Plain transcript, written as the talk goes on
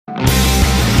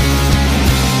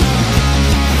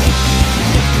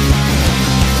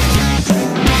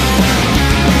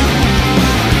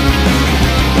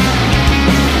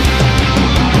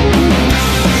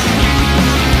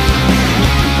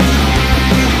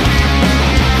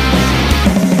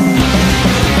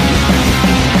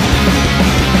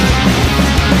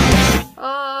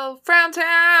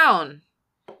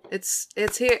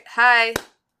It's here. Hi.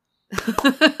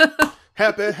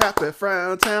 Happy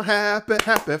Frown Town,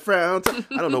 happy Frown Town.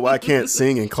 I don't know why I can't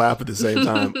sing and clap at the same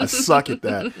time. I suck at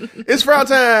that. It's Frown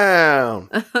Town.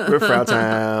 We're Frown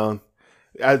Town.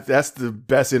 That's the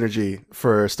best energy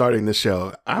for starting this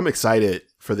show. I'm excited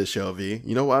for this show, V.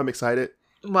 You know why I'm excited?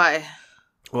 Why?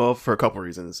 Well, for a couple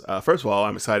reasons. First of all,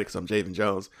 I'm excited because I'm Javen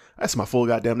Jones. That's my full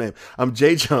goddamn name. I'm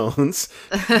Jay Jones.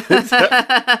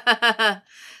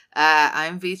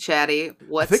 I'm V Chatty.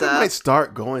 What's I think up? I might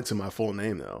start going to my full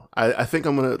name though. I think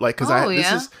I'm gonna like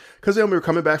because we were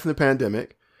coming back from the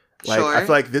pandemic. Like Sure. I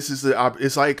feel like this is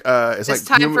it's like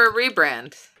time for a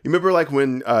rebrand. You remember like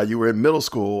when you were in middle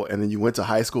school and then you went to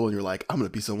high school and you're like, I'm gonna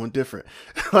be someone different.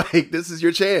 Like this is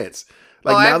your chance.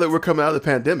 Like now that we're coming out of the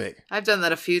pandemic. I've done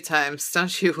that a few times.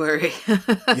 Don't you worry.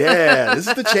 Yeah, this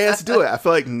is the chance to do it. I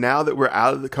feel like now that we're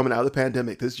coming out of the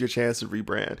pandemic, this is your chance to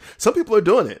rebrand. Some people are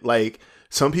doing it. Like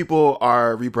some people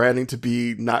are rebranding to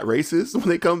be not racist when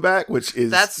they come back, which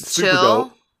is super chill.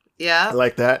 dope. Yeah, I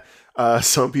like that.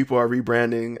 Some people are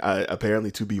rebranding apparently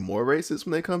to be more racist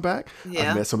when they come back. Yeah.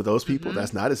 I've met some of those people.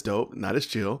 That's not as dope, not as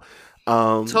chill.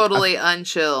 Totally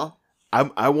unchill.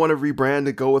 I want to rebrand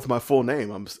to go with my full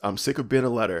name. I'm sick of being a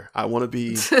letter. I want to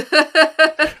be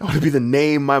the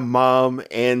name my mom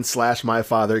and / my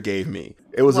father gave me.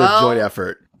 It was a joint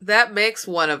effort. That makes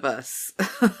one of us.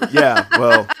 Yeah,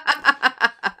 well,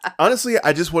 honestly,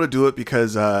 I just want to do it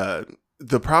because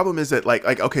the problem is that like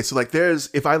okay, so like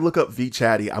if I look up V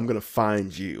Chatty, I'm gonna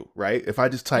find you, right? If I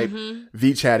just type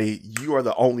V Chatty, you are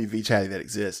the only V Chatty that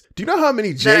exists. Do you know how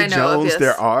many Jay Jones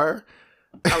there are?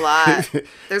 A lot.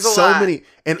 There's so lot. Many,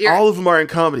 and all of them are in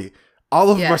comedy. All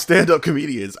of them are stand-up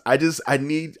comedians. I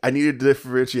need a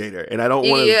differentiator, and I don't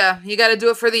want to. Yeah, you got to do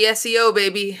it for the SEO,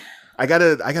 baby. I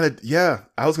gotta. Yeah,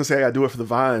 I was gonna say I gotta do it for the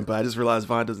Vine, but I just realized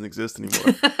Vine doesn't exist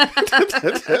anymore.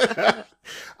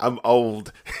 I'm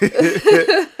old.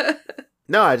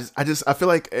 No, I feel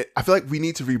like we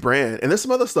need to rebrand, and there's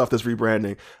some other stuff that's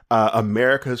rebranding.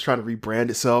 America is trying to rebrand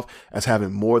itself as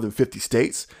having more than 50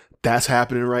 states. That's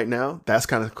happening right now. That's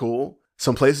kind of cool.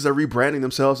 Some places are rebranding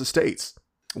themselves as states.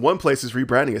 One place is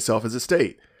rebranding itself as a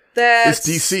state. It's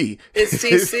DC. It's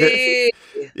DC.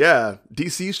 Yeah,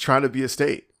 DC's trying to be a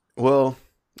state. Well,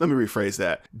 let me rephrase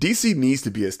that. DC needs to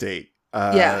be a state.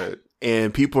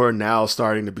 And people are now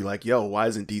starting to be like, yo, why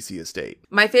isn't DC a state?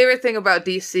 My favorite thing about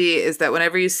DC is that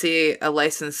whenever you see a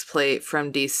license plate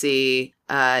from DC,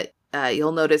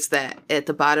 you'll notice that at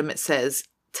the bottom it says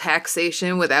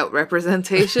taxation without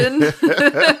representation. And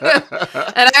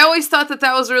I always thought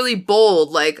that was really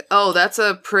bold. Like, oh, that's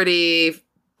a pretty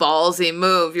ballsy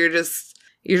move. You're just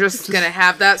gonna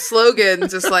have that slogan,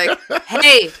 just like,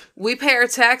 hey, we pay our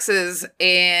taxes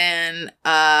and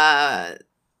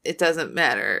it doesn't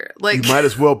matter. Like, you might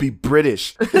as well be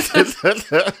British. But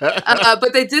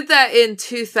they did that in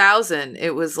 2000.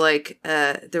 It was like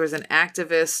there was an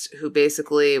activist who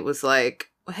basically was like,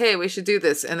 hey, we should do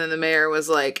this. And then the mayor was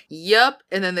like, yup.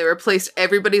 And then they replaced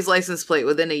everybody's license plate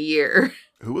within a year.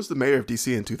 Who was the mayor of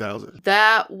DC in 2000?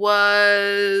 That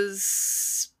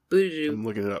was... I'm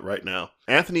looking it up right now.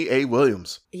 Anthony A.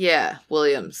 Williams. Yeah,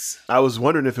 Williams. I was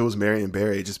wondering if it was Marion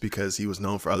Barry just because he was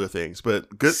known for other things.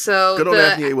 But good on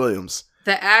Anthony A. Williams.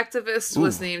 The activist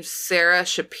was named Sarah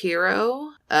Shapiro.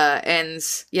 And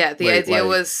yeah, the idea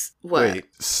was... What? Wait,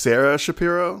 Sarah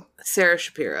Shapiro? Sarah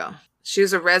Shapiro. She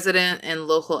was a resident and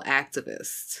local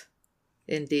activist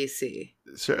in DC.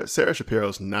 Sarah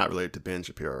Shapiro's not related to Ben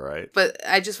Shapiro, right? But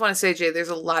I just want to say, Jay, there's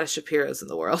a lot of Shapiros in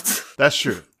the world. That's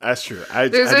true. There's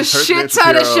a shit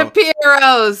ton of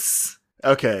Shapiros.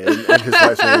 Okay, and his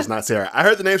wife's name is not Sarah. I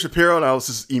heard the name Shapiro and I was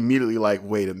just immediately like,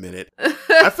 wait a minute.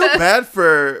 I feel bad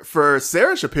for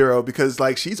Sarah Shapiro because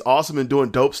like she's awesome and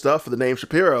doing dope stuff for the name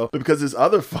Shapiro, but because this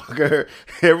other fucker,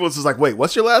 everyone's just like, wait,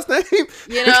 what's your last name?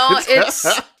 You know,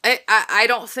 I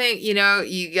don't think, you know,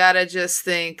 you gotta just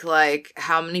think like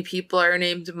how many people are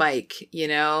named Mike, you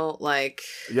know, like.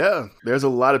 Yeah, there's a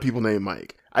lot of people named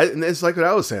Mike. And it's like what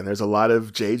I was saying. There's a lot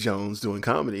of Jay Jones doing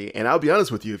comedy. And I'll be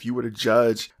honest with you, if you were to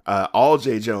judge all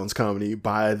Jay Jones comedy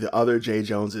by the other Jay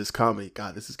Jones's comedy,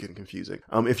 God, this is getting confusing.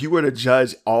 If you were to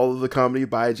judge all of the comedy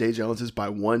by Jay Jones's by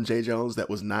one Jay Jones that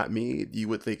was not me, you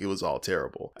would think it was all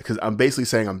terrible. Because I'm basically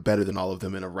saying I'm better than all of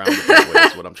them in a roundabout way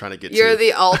is what I'm trying to get You're to.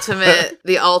 the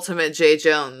ultimate Jay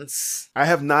Jones. I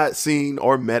have not seen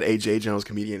or met a Jay Jones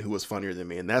comedian who was funnier than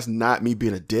me. And that's not me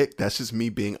being a dick. That's just me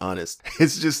being honest.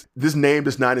 It's just, this name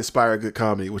does not inspire good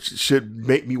comedy, which should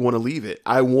make me want to leave it.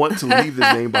 I want to leave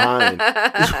this name behind.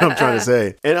 Is That's what I'm trying to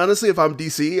say. And honestly, if I'm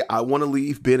DC, I want to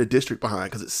leave being a district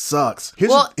behind because it sucks.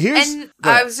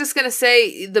 I was just going to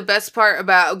say the best part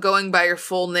about going by your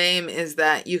full name is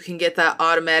that you can get that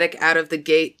automatic out of the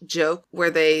gate joke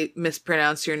where they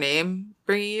mispronounce your name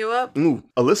bringing you up. Ooh,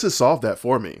 Alyssa solved that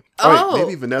for me. Oh. Wait,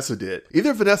 maybe Vanessa did.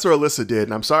 Either Vanessa or Alyssa did.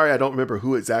 And I'm sorry, I don't remember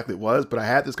who exactly it was, but I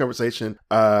had this conversation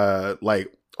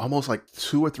almost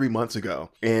 2 or 3 months ago,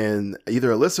 and either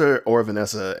Alyssa or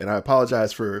Vanessa, and I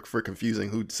apologize for confusing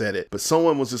who said it, but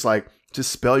someone was just like,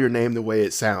 just spell your name the way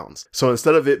it sounds. So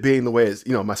instead of it being the way it's,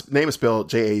 my name is spelled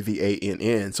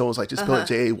Javann, someone's like, just spell it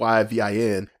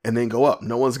Jayvin and then go up.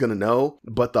 No one's gonna know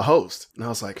but the host. And I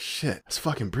was like, shit, that's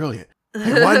fucking brilliant.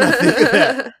 Like, why not think of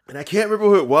that? And I can't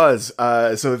remember who it was.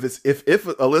 So if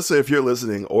Alyssa, if you're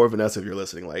listening, or Vanessa, if you're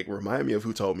listening, like, remind me of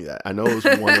who told me that. I know it was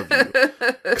one of you.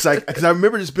 Because I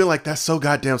remember just being like, that's so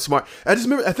goddamn smart. I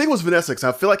think it was Vanessa, because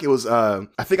I feel like it was, I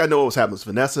think I know what was happening. It was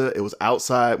Vanessa. It was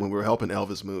outside when we were helping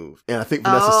Elvis move. And I think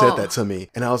Vanessa said that to me.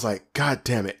 And I was like, God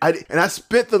damn it. And I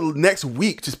spent the next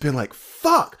week just being like,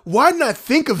 fuck, why didn't I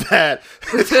think of that?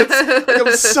 It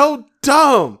was so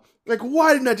dumb. Like,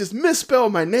 why didn't I just misspell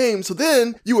my name so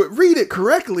then you would read it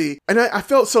correctly? And I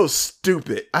felt so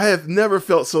stupid. I have never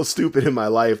felt so stupid in my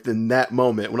life than that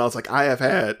moment when I was like, I have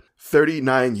had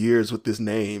 39 years with this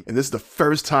name, and this is the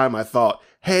first time I thought,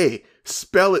 hey,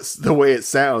 spell it the way it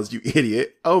sounds, you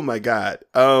idiot. Oh my God.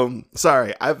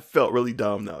 Sorry, I felt really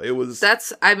dumb though. It was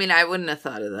I wouldn't have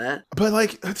thought of that. But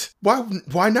like,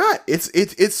 why not?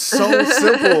 It's so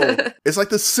simple. It's like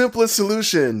the simplest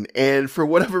solution, and for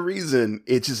whatever reason,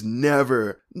 it just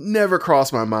never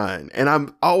crossed my mind. And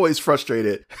I'm always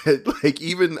frustrated. Like,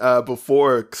 even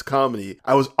before comedy,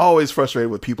 I was always frustrated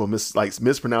with people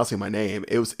mispronouncing my name.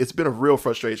 It's been a real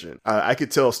frustration. I could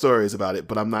tell stories about it,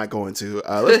 but I'm not going to.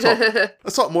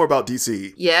 Let's talk more about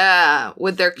DC. Yeah,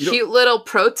 with their cute little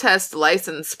protest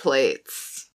license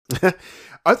plates.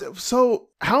 So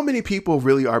how many people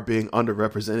really are being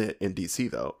underrepresented in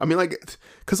DC though? I mean, like,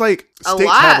 because like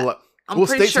states have a lot.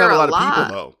 States have a lot of people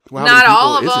though. Well, not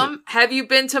all of them. Have you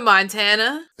been to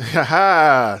Montana?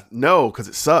 No, because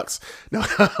it sucks. No,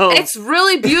 it's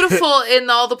really beautiful in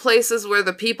all the places where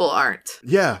the people aren't.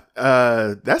 Yeah,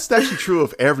 that's actually true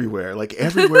of everywhere. Like,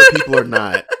 everywhere people are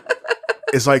not.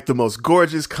 It's like the most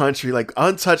gorgeous country, like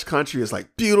untouched country is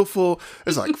like beautiful.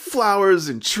 There's like flowers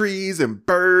and trees and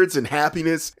birds and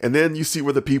happiness. And then you see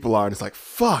where the people are and it's like,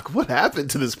 fuck, what happened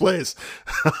to this place?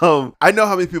 I know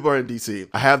how many people are in DC.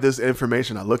 I have this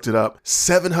information. I looked it up.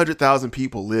 700,000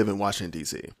 people live in Washington,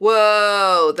 DC.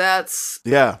 Whoa, that's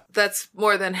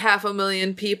more than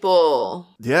 500,000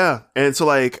 people. Yeah. And so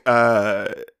like,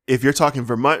 if you're talking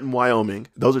Vermont and Wyoming,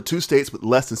 those are two states with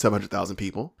less than 700,000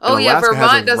 people. Oh, yeah,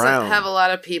 Vermont doesn't have a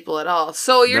lot of people at all.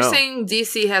 So you're saying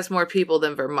DC has more people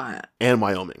than Vermont? And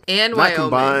Wyoming.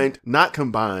 Not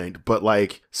combined, but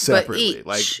like separately.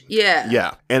 But each.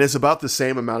 Yeah. And it's about the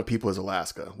same amount of people as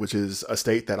Alaska, which is a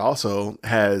state that also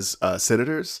has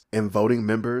senators and voting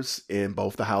members in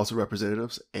both the House of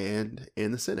Representatives and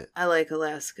in the Senate. I like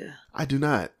Alaska. I do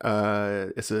not.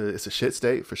 It's a shit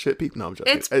state for shit people. No, I'm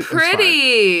joking. It's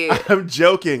pretty. I'm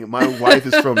joking. My wife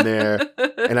is from there,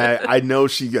 and I know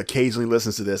she occasionally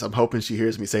listens to this. I'm hoping she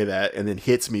hears me say that and then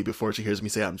hits me before she hears me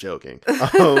say I'm joking.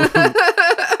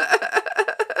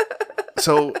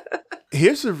 So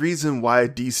here's the reason why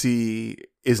DC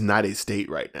is not a state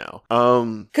right now.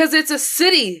 Because it's a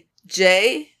city,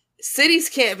 Jay. Cities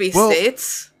can't be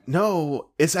states. No,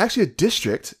 it's actually a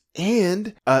district.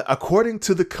 And according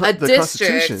to the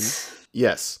Constitution,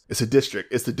 yes, it's a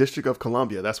district. It's the District of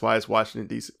Columbia. That's why it's Washington,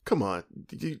 D.C. Come on.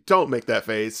 You don't make that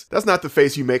face. That's not the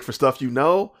face you make for stuff you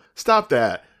know. Stop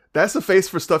that. That's the face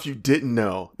for stuff you didn't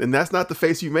know. And that's not the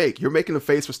face you make. You're making a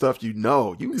face for stuff you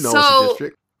know. You know it's a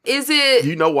district. Is it... Do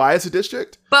you know why it's a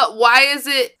district? But why is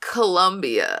it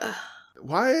Columbia?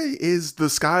 Why is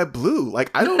the sky blue? Like,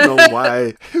 I don't know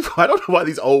why. I don't know why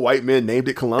these old white men named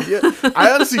it Columbia.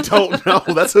 I honestly don't know.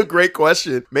 That's a great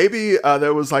question. Maybe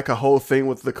there was like a whole thing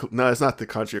with no, it's not the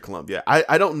country of Columbia.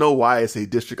 I don't know why it's a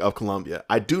district of Columbia.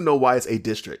 I do know why it's a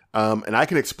district. And I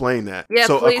can explain that. Yeah,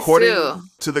 so please according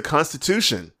to the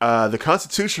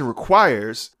Constitution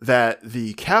requires that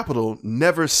the capital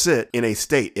never sit in a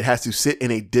state. It has to sit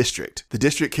in a district. The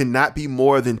district cannot be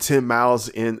more than 10 miles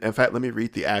in fact, let me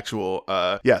read the actual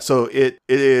so it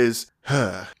is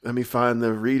let me find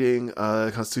the reading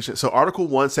Constitution. So Article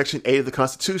 1, Section 8 of the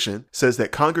Constitution says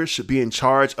that Congress should be in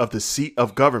charge of the seat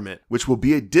of government, which will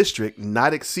be a district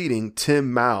not exceeding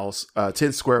 10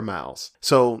 square miles.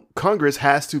 So Congress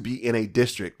has to be in a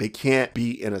district. They can't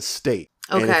be in a state.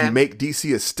 Okay. And if you make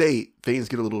DC a state, things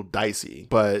get a little dicey,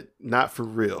 but not for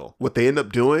real. What they end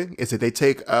up doing is that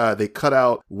they cut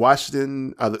out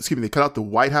Washington, they cut out the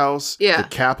White House, the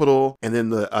Capitol, and then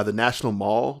the National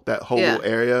Mall, that whole little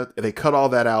area. And they cut all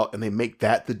that out and they make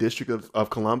that the District of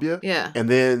Columbia. Yeah. And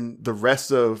then the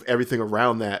rest of everything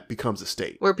around that becomes a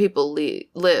state. Where people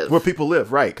live. Where people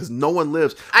live, right. Because no one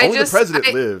lives. Only the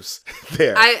president lives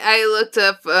there. I looked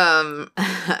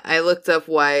up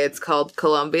why it's called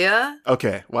Columbia.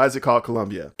 Okay. Why is it called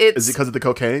Columbia? Is it because of the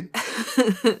cocaine?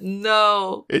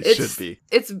 No. It should be.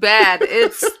 It's bad.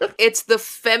 It's the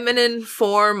feminine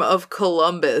form of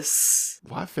Columbus.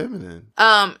 Why feminine?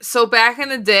 So back in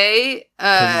the day,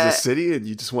 because it's a city and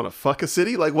you just want to fuck a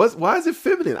city? Like, why is it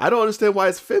feminine? I don't understand why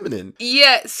it's feminine.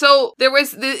 Yeah, so there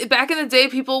was, back in the day,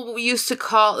 people used to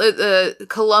call it,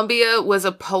 Columbia was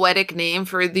a poetic name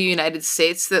for the United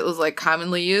States that was, like,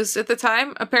 commonly used at the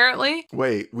time, apparently.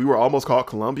 Wait, we were almost called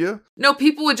Columbia? No,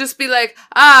 people would just be like,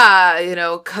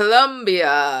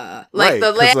 Columbia. Like, right,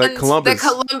 the land like that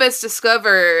Columbus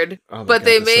discovered, but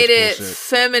they made it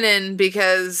feminine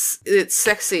because it's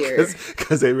sexier.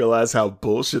 Because they realized how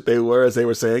bullshit they were as they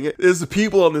were saying it. There's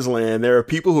people on this land. There are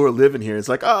people who are living here. It's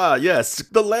like, yes,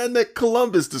 the land that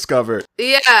Columbus discovered.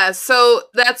 Yeah, so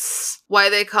that's why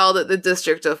they called it the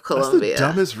District of Columbia. That's the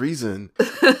dumbest reason.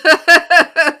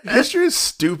 History is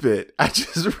stupid. I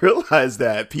just realized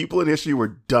that people in history were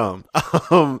dumb.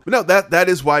 No, that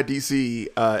is why DC,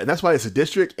 and that's why it's a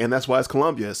district, and that's why it's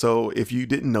Columbia. So if you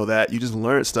didn't know that, you just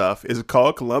learned stuff. It's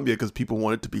called Columbia because people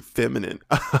want it to be feminine.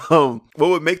 What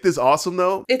would make this awesome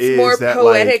though? It's more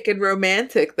poetic and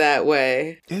romantic that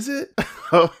way. Is it?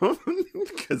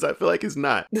 Because I feel like it's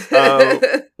not.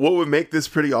 What would make this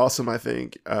pretty awesome, I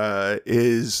think,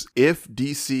 is if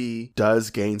DC does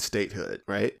gain statehood,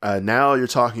 right? Now you're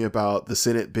talking about the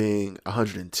Senate being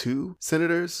 102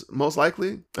 senators, most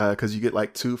likely, because you get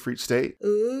like 2 for each state.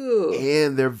 Ooh.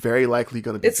 And they're very likely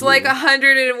going to be It's blue. like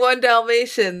 101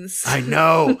 Dalmatians. I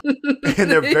know.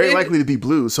 And they're very likely to be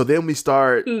blue. So then we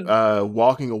start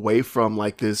walking away from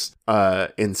like this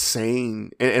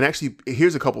insane, and actually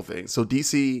here's a couple things. So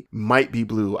DC might be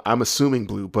blue. I'm assuming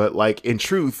blue, but like in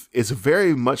truth, it's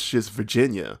very much just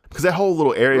Virginia because that whole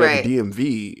little area of the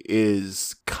DMV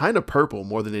is kind of purple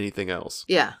more than anything else.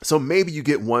 Yeah. So maybe you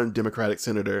get 1 Democratic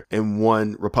senator and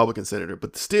 1 Republican senator,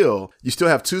 but still, you still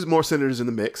have 2 more senators in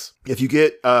the mix. If you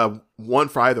get 1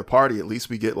 for either party, at least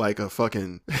we get like a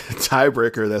fucking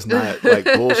tiebreaker that's not like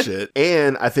bullshit.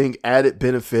 And I think added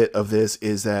benefit of this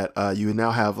is that you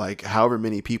now have like however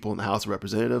many people in the House of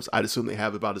Representatives. I'd assume they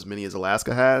have about as many as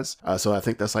Alaska has. So I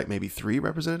think that's like maybe 3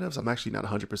 representatives. I'm actually not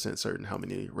 100% certain how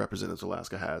many representatives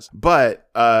Alaska has. But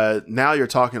now you're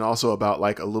talking also about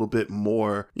like a little bit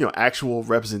more, actual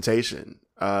representation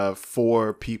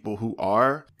for people who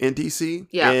are in DC.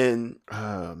 Yeah. And,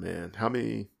 oh man, how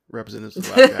many representatives does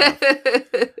Alaska have?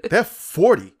 They have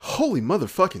 40. Holy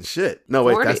motherfucking shit. No,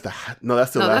 wait, 40? that's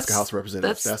the Alaska House of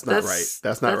Representatives. That's not right.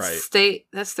 That's not right. State.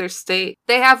 That's their state.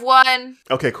 They have 1.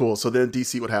 Okay, cool. So then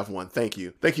DC would have 1. Thank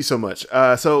you so much.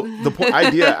 So the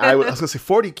idea, I was gonna say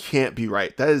 40 can't be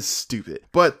right. That is stupid.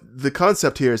 But the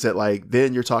concept here is that like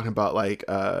then you're talking about like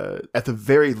at the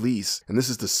very least, and this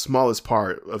is the smallest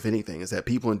part of anything, is that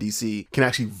people in DC can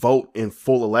actually vote in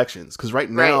full elections. Because right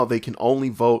now they can only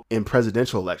vote in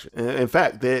presidential elections. In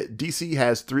fact, DC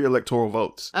has 3 electoral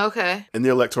votes. Okay. In the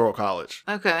Electoral College.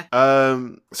 Okay.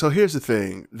 So here's the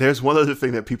thing. There's one other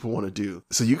thing that people want to do.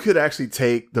 So you could actually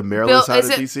take the Maryland side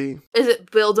of DC. Is it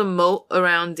build a moat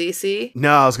around DC?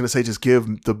 No, I was going to say just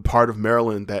give the part of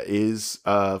Maryland that is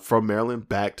from Maryland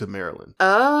back to Maryland.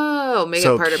 Oh, make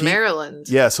it part of Maryland.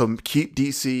 Yeah, so keep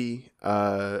DC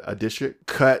a district,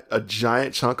 cut a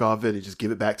giant chunk of it and just give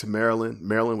it back to Maryland.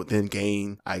 Maryland would then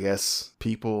gain, I guess,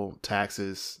 people,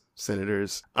 taxes,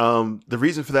 senators. The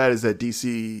reason for that is that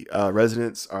DC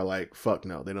residents are like, fuck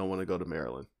no, they don't want to go to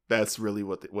Maryland. That's really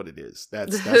what it is.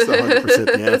 That's 100%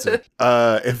 the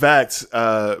answer. In fact,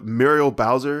 Muriel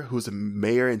Bowser, who was the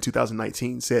mayor in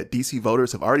 2019, said DC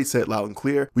voters have already said loud and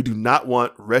clear, we do not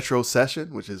want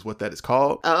retrocession, which is what that is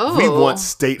called. Oh. We want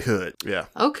statehood. Yeah.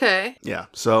 Okay. Yeah.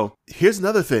 So here's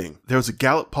another thing. There was a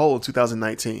Gallup poll in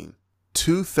 2019.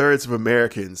 2/3 of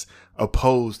Americans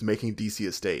opposed making DC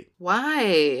a state.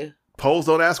 Why? Polls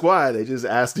don't ask why. They just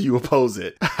ask, do you oppose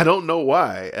it? I don't know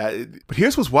why. But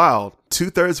here's what's wild.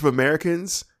 2/3 of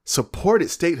Americans supported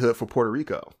statehood for Puerto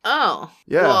Rico. Oh.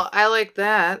 Yeah. Well, I like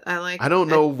that. I don't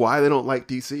know why they don't like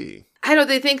DC. I don't.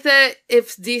 They think that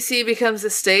if DC becomes a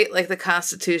state, like the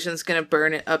Constitution's going to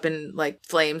burn it up in like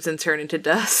flames and turn into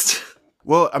dust.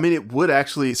 Well, I mean, it would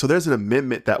actually. So there's an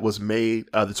amendment that was made.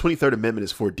 The 23rd Amendment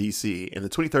is for DC, and the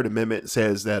 23rd Amendment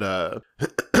says that.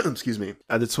 Excuse me.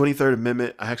 The 23rd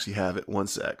Amendment. I actually have it. One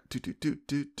sec.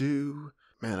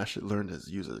 Man, I should learn to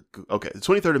use it. Okay, the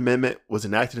 23rd Amendment was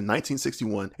enacted in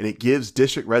 1961, and it gives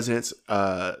district residents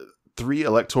 3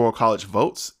 electoral college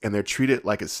votes, and they're treated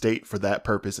like a state for that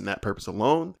purpose and that purpose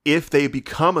alone. If they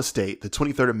become a state, the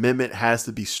 23rd Amendment has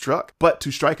to be struck, but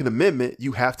to strike an amendment,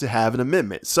 you have to have an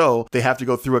amendment. So they have to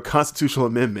go through a constitutional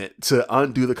amendment to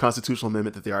undo the constitutional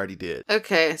amendment that they already did.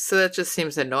 Okay, so that just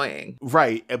seems annoying.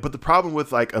 Right, but the problem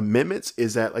with like amendments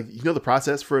is that like, you know, the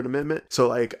process for an amendment. So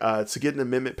like to get an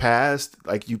amendment passed,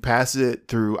 like you pass it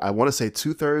through, I want to say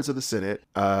 2/3 of the Senate,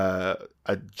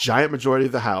 a giant majority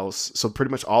of the House. So pretty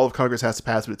much all of Congress has to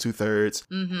pass with 2/3.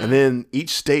 Mm-hmm. And then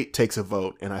each state takes a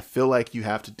vote. And I feel like you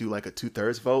have to do like a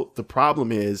 2/3 vote. The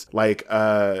problem is like,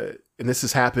 and this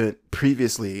has happened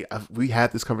previously. We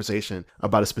had this conversation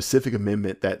about a specific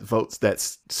amendment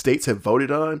that states have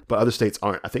voted on, but other states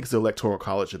aren't. I think it's the Electoral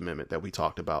College Amendment that we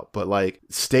talked about. But like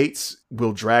states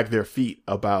will drag their feet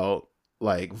about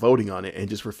like voting on it and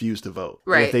just refuse to vote.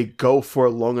 Right. And if they go for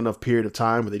a long enough period of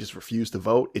time where they just refuse to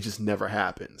vote, it just never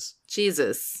happens.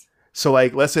 Jesus. So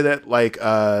like, let's say that like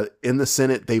in the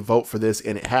Senate, they vote for this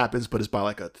and it happens, but it's by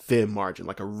like a thin margin,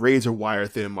 like a razor wire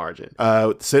thin margin.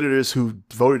 Senators who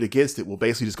voted against it will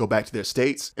basically just go back to their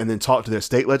states and then talk to their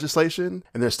state legislation,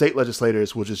 and their state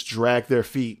legislators will just drag their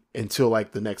feet until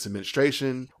like the next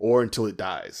administration or until it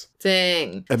dies.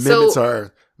 Dang. Amendments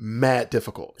are mad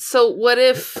difficult. So what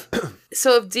if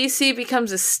if DC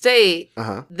becomes a state,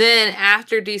 then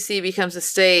after DC becomes a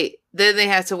state, then they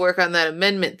have to work on that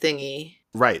amendment thingy.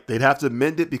 Right. They'd have to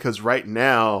amend it because right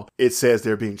now it says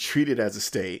they're being treated as a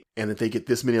state and that they get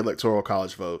this many electoral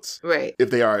college votes. Right.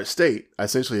 If they are a state,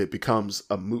 essentially it becomes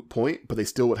a moot point, but they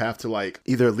still would have to like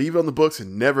either leave it on the books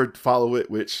and never follow it,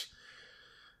 which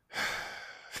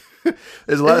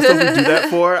there's a lot of stuff we do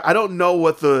that for. I don't know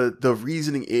what the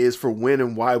reasoning is for when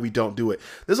and why we don't do it.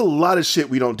 There's a lot of shit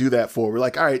we don't do that for. We're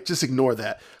like, all right, just ignore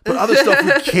that. But other stuff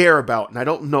we care about, and I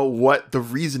don't know what the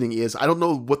reasoning is. I don't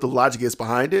know what the logic is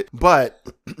behind it, but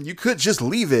you could just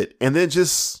leave it and then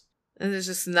just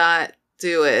not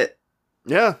do it.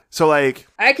 Yeah. So like,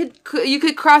 you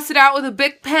could cross it out with a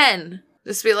big pen.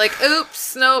 Just be like,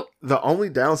 oops, nope. The only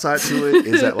downside to it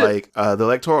is that like the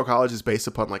electoral college is based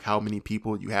upon like how many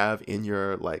people you have in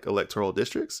your like electoral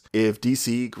districts. If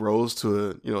DC grows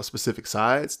to specific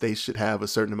sides, they should have a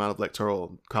certain amount of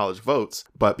electoral college votes.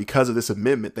 But because of this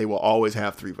amendment, they will always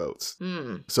have 3 votes.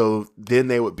 So then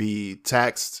they would be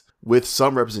taxed with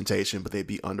some representation, but they'd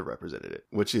be underrepresented,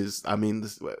 which is, I mean,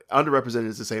 underrepresented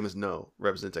is the same as no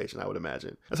representation, I would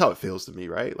imagine. That's how it feels to me,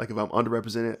 right? Like if I'm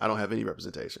underrepresented, I don't have any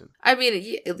representation. I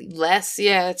mean, less,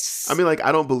 yeah. It's. I mean, like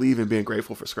I don't believe in being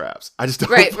grateful for scraps. I just don't.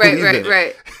 Right. I'm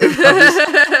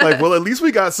just, like, well, at least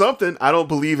we got something. I don't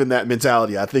believe in that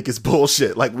mentality. I think it's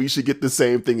bullshit. Like we should get the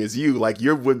same thing as you. Like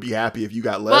you wouldn't be happy if you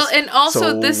got less. Well, and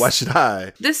also so why should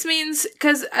I? This means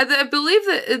because I believe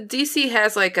that DC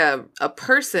has like a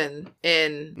person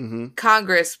in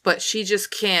Congress, but she just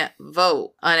can't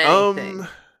vote on anything.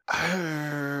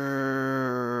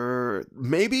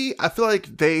 Maybe. I feel like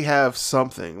they have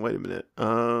something. Wait a minute.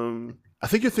 I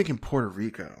think you're thinking Puerto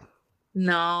Rico.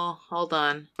 No, hold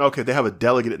on. Okay, they have a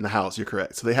delegate in the House. You're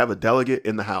correct. So they have a delegate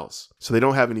in the House. So they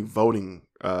don't have any voting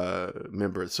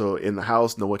members. So in the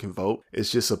House, no one can vote. It's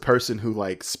just a person who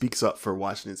like speaks up for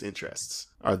Washington's interests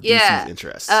or DC's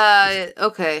interests.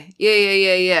 Okay.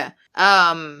 Yeah.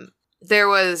 There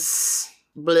was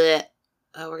we're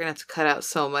gonna have to cut out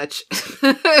so much.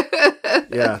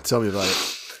 Yeah, tell me about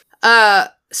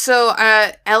it. So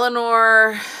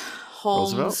Eleanor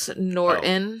Holmes Roosevelt?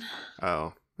 Norton.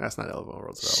 Oh, that's not Eleanor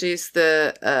Roosevelt. She's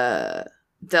the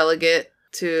delegate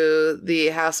to the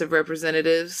House of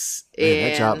Representatives.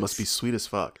 Man, that job must be sweet as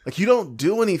fuck. Like you don't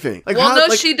do anything. Like,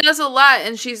 she does a lot,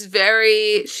 and she's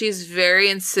very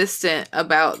insistent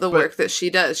about the work that she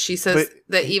does. She says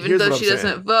that even though she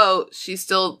doesn't vote, she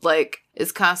still like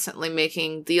is constantly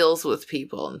making deals with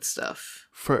people and stuff.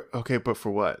 But for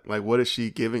what? Like, what is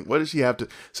she giving? What does she have to?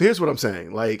 So here's what I'm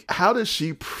saying. Like, how does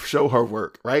she show her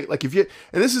work? Right? Like, and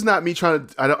this is not me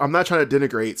I'm not trying to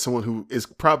denigrate someone who is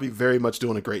probably very much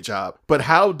doing a great job. But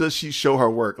how does she show her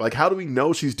work? Like, how do we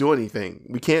know she's doing anything?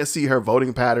 We can't see her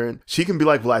voting pattern. She can be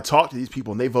like, well, I talked to these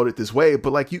people and they voted this way.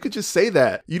 But like, you could just say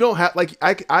that. You don't have like,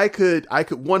 I could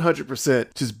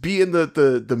 100% just be in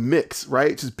the mix,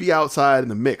 right? Just be outside in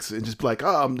the mix and just be like,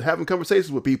 oh, I'm having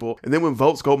conversations with people. And then when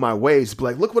votes go my way, just be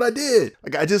like, look what I did.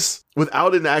 Like I just,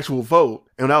 without an actual vote.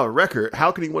 and without a record,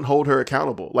 how can anyone hold her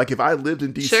accountable? Like if I lived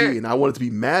in DC and I wanted to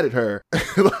be mad at her,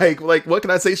 like what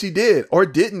can I say she did or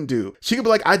didn't do? She could be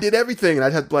like, I did everything, and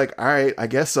I'd have to be like, all right, I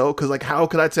guess so, because like how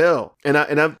could I tell? And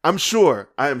I'm sure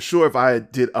if I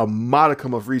did a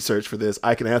modicum of research for this,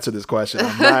 I can answer this question.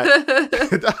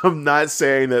 I'm not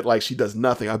saying that like she does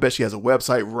nothing. I bet she has a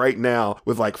website right now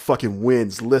with like fucking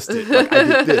wins listed. Like I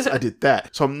did this, I did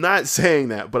that. So I'm not saying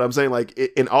that, but I'm saying like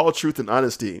in all truth and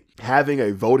honesty, having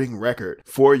a voting record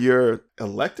for your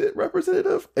elected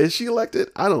representative, is she elected?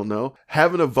 I don't know.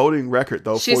 Having a voting record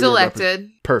though, she's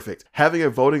elected. Perfect. Having a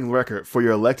voting record for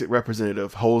your elected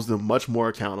representative holds them much more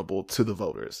accountable to the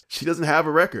voters. She doesn't have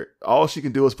a record. All she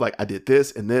can do is be like, I did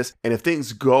this and this, and if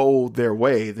things go their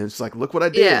way, then it's like, look what I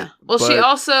did. Yeah. Well, she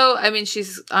also, I mean,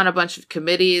 she's on a bunch of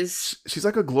committees. She's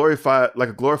like a glorified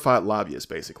lobbyist,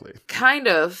 basically. Kind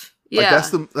of. Yeah.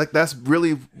 That's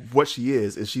really what she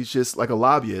is she's just like a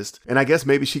lobbyist. And I guess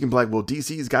maybe she can be like, well,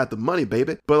 DC's got the money,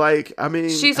 baby. But like, I mean,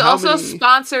 she's also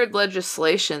sponsored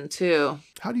legislation too.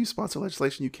 How do you sponsor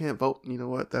legislation? You can't vote. You know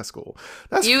what? That's cool.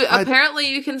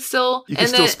 Apparently you can still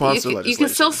sponsor legislation. You can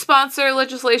still sponsor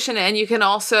legislation, and you can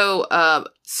also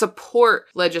support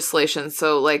legislation.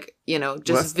 So like, you know,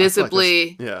 just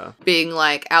visibly being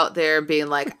like out there being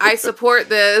like, I support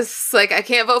this. Like I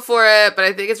can't vote for it, but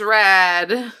I think it's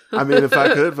rad. I mean, if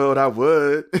I could vote, I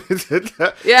would.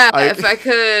 Yeah, if I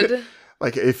could.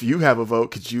 Like, if you have a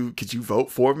vote, could you vote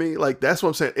for me? Like, that's what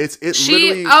I'm saying.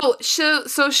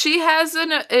 So she has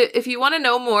if you want to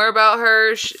know more about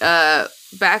her,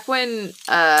 back when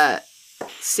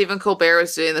Stephen Colbert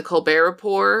was doing the Colbert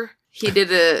Report, he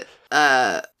did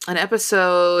an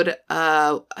episode.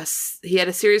 He had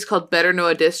a series called Better Know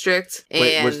a District.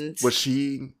 And was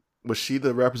she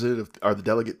the representative or the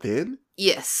delegate then?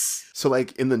 Yes. So,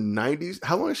 like, in the 90s,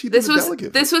 how long has she been the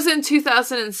delegate? This was in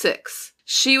 2006.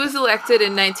 She was elected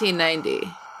in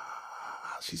 1990.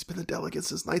 She's been a delegate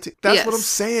since 19. That's what I'm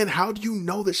saying. How do you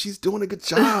know that she's doing a good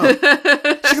job?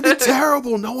 She could be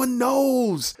terrible. No one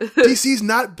knows. DC's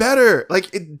not better. Like,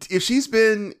 if she's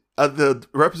been the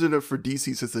representative for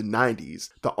DC since the 90s,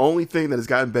 the only thing that has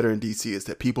gotten better in DC is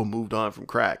that people moved on from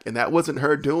crack. And that wasn't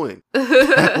her doing.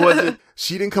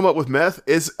 She didn't come up with meth.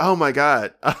 Oh my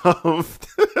God.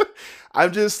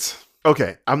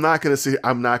 Okay, I'm not going to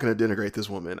denigrate this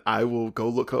woman. I will go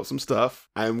look up some stuff.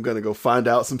 I'm going to go find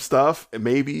out some stuff. And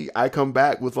maybe I come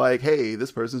back with like, hey,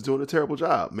 this person's doing a terrible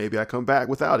job. Maybe I come back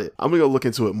without it. I'm going to go look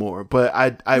into it more. But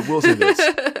I will say this.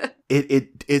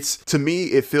 It's to me,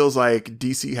 it feels like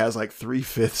DC has like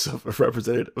 3/5 of a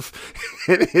representative.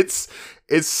 And it's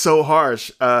so harsh.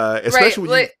 Especially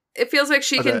when it feels like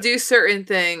she can do certain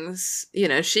things. You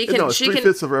know, she can. No, it's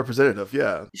 3/5 of a representative.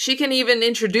 Yeah, she can even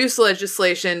introduce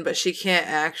legislation, but she can't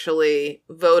actually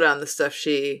vote on the stuff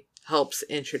she helps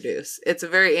introduce. It's a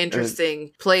very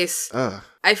interesting place.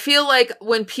 I feel like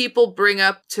when people bring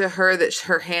up to her that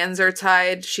her hands are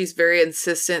tied, she's very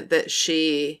insistent that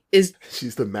she's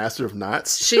the master of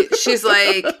knots. She's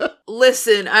like,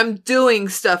 listen, I'm doing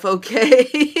stuff,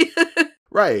 okay?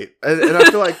 Right. And I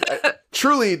feel like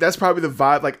truly that's probably the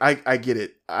vibe. Like I get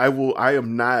it. I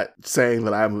am not saying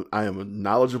that I am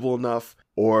knowledgeable enough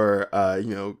or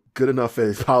good enough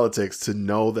at politics to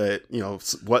know that,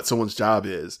 what someone's job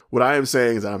is. What I am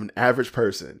saying is that I'm an average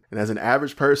person. And as an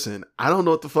average person, I don't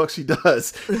know what the fuck she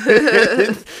does.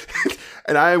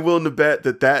 And I am willing to bet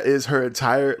that is her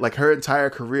entire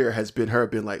career has been her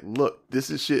being like, look, this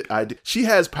is shit I do. She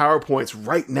has PowerPoints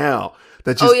right now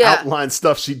that just outline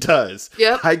stuff she does.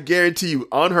 Yep. I guarantee you,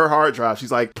 on her hard drive,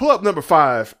 she's like, pull up number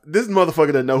 5. This motherfucker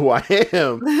doesn't know who I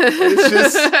am.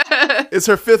 It's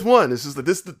her 5th one. It's just like,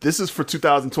 this is for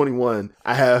 2021.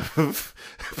 I have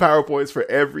PowerPoints for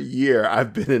every year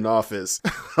I've been in office.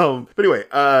 But anyway,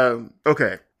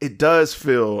 okay. It does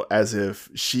feel as if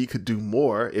she could do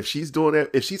more if she's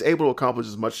able to accomplish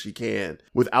as much as she can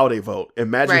without a vote.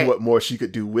 Imagine what more she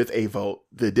could do with a vote,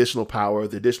 the additional power,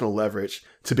 the additional leverage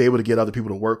to be able to get other people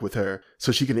to work with her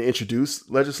so she can introduce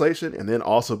legislation and then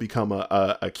also become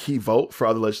a key vote for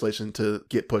other legislation to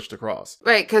get pushed across.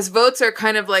 Right, because votes are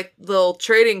kind of like little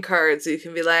trading cards. You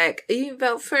can be like, you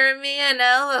vote for me and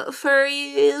I'll vote for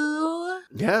you.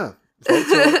 Yeah.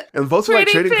 Votes are like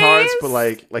trading cards, but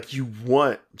like you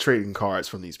want trading cards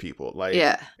from these people. Like,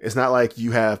 it's not like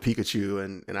you have Pikachu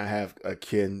and I have a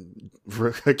Ken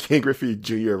Griffey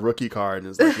Jr. rookie card,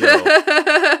 and it's like,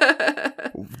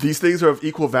 these things are of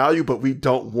equal value, but we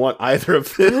don't want either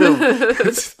of them.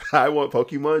 I want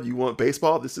Pokemon, you want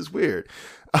baseball. This is weird.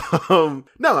 No,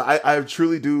 I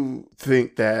truly do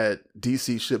think that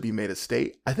DC should be made a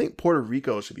state. I think Puerto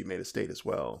Rico should be made a state as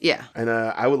well. Yeah. And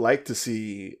I would like to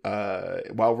see,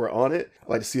 while we're on it, I'd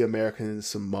like to see American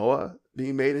Samoa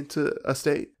being made into a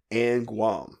state, and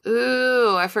Guam.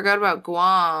 Ooh, I forgot about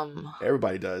Guam.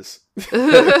 Everybody does.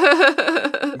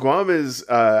 Guam is,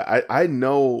 I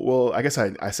know, well, I guess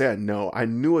I say I know. I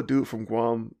knew a dude from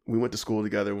Guam. We went to school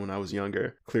together when I was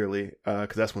younger, clearly,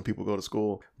 because that's when people go to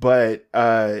school. But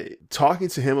talking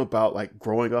to him about like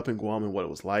growing up in Guam and what it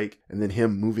was like, and then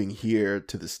him moving here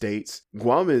to the States,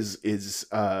 Guam is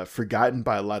forgotten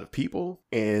by a lot of people,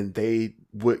 and they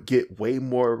would get way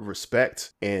more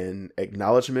respect and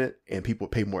acknowledgement, and people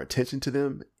pay more attention to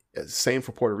them. Same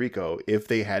for Puerto Rico if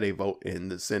they had a vote in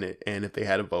the Senate and if they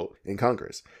had a vote in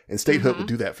Congress. And statehood would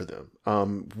do that for them.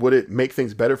 Would it make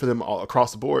things better for them all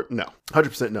across the board? No.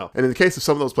 100% no. And in the case of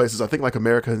some of those places, I think like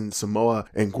America and Samoa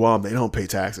and Guam, they don't pay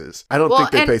taxes. I don't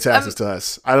think they pay taxes to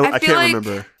us. I can't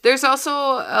remember. There's also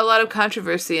a lot of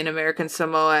controversy in American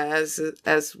Samoa as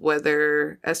to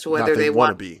whether they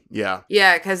want to be. Yeah.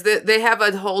 Yeah, because they have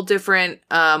a whole different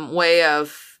way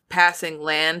of passing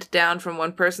land down from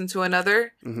one person to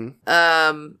another.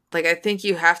 Like I think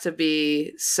you have to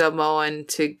be Samoan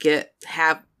to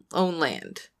have own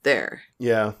land there.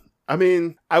 Yeah. I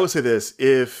mean, I would say this,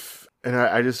 and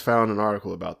I just found an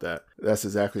article about that. That's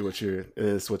exactly what you're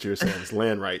saying. It's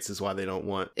land rights is why they don't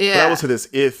want. Yeah. But I will say this,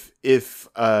 if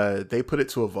they put it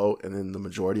to a vote and then the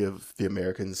majority of the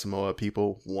American Samoa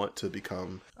people want to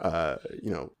become a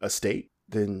state,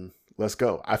 then let's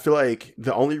go. I feel like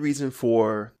the only reason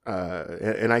for,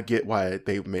 and I get why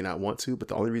they may not want to, but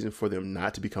the only reason for them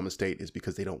not to become a state is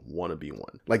because they don't want to be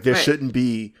one. Like there shouldn't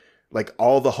be like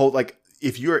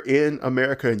if you're in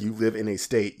America and you live in a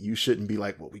state, you shouldn't be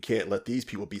like, well, we can't let these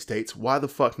people be states. Why the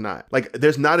fuck not? Like,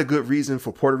 there's not a good reason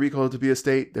for Puerto Rico to be a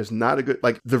state. There's not a good,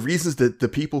 like, the reasons that the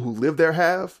people who live there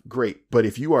have, great. But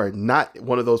if you are not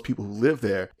one of those people who live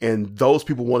there and those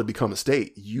people want to become a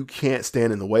state, you can't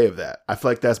stand in the way of that. I feel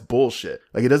like that's bullshit.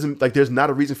 Like, it doesn't, like, there's not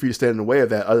a reason for you to stand in the way of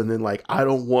that other than, like, I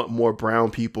don't want more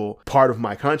brown people part of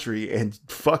my country, and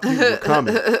fuck you, we're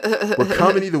coming. We're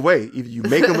coming either way. Either you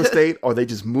make them a state or they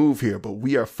just move here, but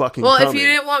we are fucking coming. If you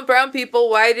didn't want brown people,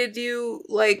 why did you,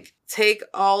 like, take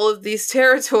all of these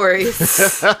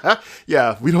territories?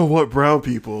 Yeah, we don't want brown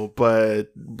people,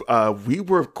 but we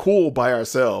were cool by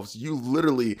ourselves. You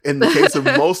literally, in the case of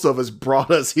most of us,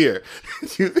 brought us here.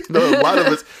 A lot of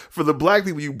us, for the black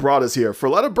people, you brought us here. For a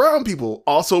lot of brown people,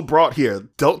 also brought here.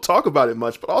 Don't talk about it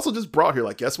much, but also just brought here.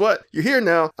 Like, guess what? You're here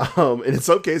now. And in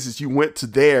some cases, you went to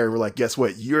there and were like, guess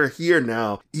what? You're here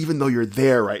now, even though you're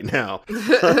there right now.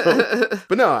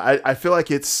 But no, I feel like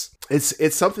it's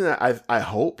something that I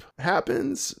hope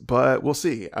happens, but we'll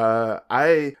see.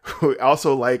 I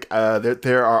also like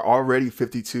there are already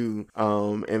 52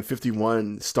 and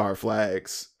 51 star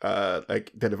flags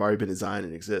like that have already been designed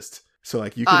and exist. So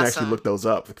like you can actually look those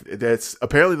up. That's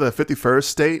apparently the 51st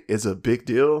state is a big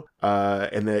deal.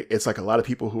 And that it's like a lot of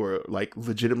people who are like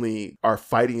legitimately are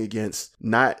fighting against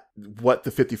not what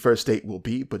the 51st state will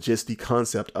be, but just the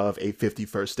concept of a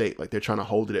 51st state. Like they're trying to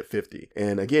hold it at 50.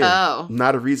 And again,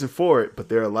 not a reason for it, but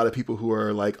there are a lot of people who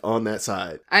are like on that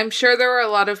side. I'm sure there were a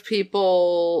lot of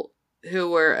people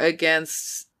who were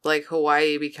against like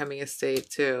Hawaii becoming a state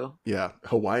too. Yeah,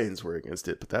 Hawaiians were against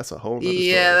it, but that's a whole nother story.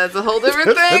 Yeah, that's a whole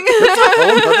different thing. That's a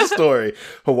whole other story.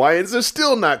 Hawaiians are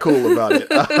still not cool about it.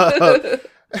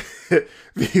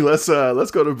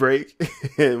 Let's go to break,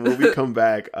 and when we come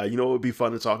back, you know what would be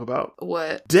fun to talk about?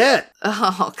 What? Debt.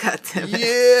 Oh, God damn it.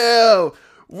 Yeah.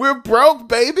 We're broke,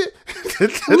 baby.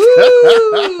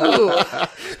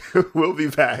 We'll be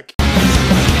back.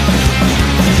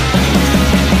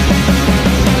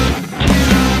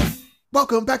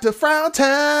 Welcome back to Frown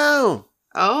Town.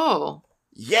 Oh.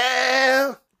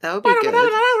 Yeah. That would be good.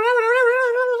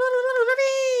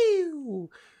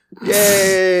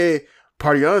 Yay.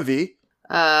 Party on, V.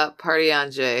 Party on,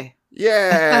 J.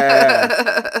 Yeah.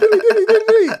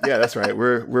 Yeah, that's right.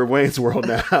 We're Wayne's World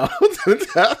now.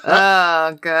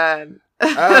 Oh, God.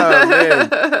 Oh,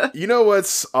 man. You know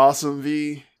what's awesome,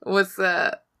 V? What's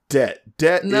that? Debt.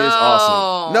 Debt is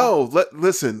awesome. No,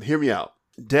 listen, hear me out.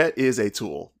 Debt is a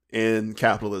tool in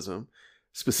capitalism,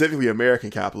 specifically American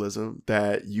capitalism,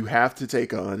 that you have to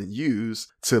take on and use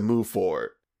to move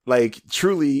forward. Like,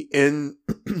 truly,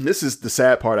 this is the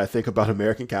sad part, I think, about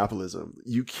American capitalism.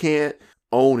 You can't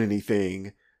own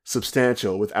anything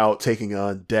substantial without taking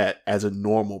on debt as a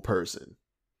normal person.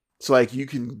 So, like, you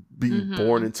can be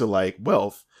born into, like,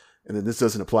 wealth, and then this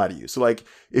doesn't apply to you. So, like,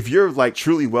 if you're, like,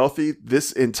 truly wealthy,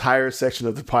 this entire section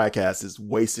of the podcast is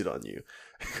wasted on you.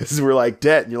 Because we're like,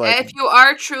 debt, and you're like, if you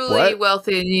are truly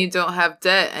wealthy and you don't have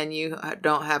debt and you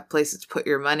don't have places to put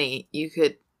your money, you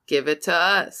could give it to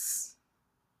us.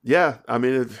 Yeah, I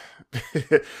mean,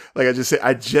 like I just said,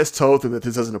 I just told them that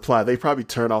this doesn't apply. They probably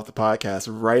turn off the podcast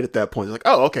right at that point. They're like,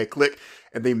 oh, okay, click.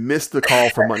 And they missed the call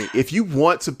for money. If you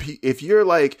want to be, if you're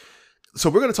like, so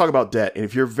we're going to talk about debt. And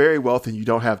if you're very wealthy and you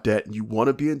don't have debt and you want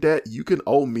to be in debt, you can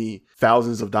owe me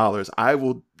thousands of dollars. I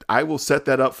will set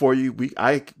that up for you.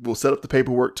 I will set up the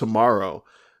paperwork tomorrow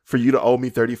for you to owe me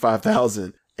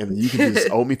 $35,000. And you can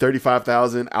just owe me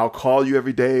 $35,000. I'll call you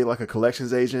every day like a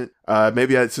collections agent.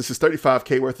 Since it's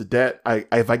 $35K worth of debt,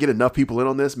 if I get enough people in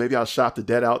on this, maybe I'll shop the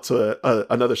debt out to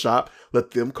another shop.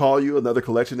 Let them call you, another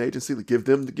collection agency, to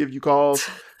give you calls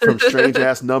from strange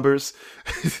ass numbers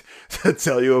to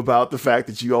tell you about the fact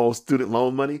that you owe student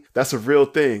loan money. That's a real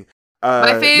thing.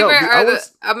 My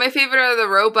favorite are the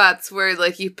robots where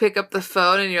like you pick up the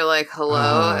phone and you're like,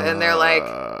 hello, and they're like,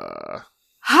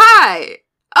 hi.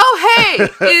 Oh, hey,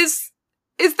 is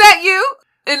that you?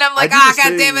 And I'm like, God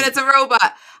damn it, it's a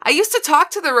robot. I used to talk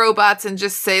to the robots and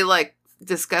just say like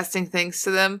disgusting things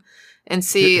to them and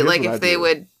see if they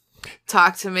would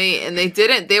talk to me. And they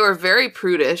didn't. They were very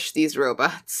prudish, these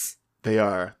robots. They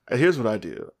are. Here's what I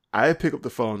do. I pick up the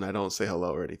phone and I don't say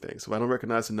hello or anything. So I don't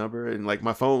recognize the number, and like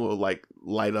my phone will like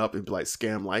light up and be like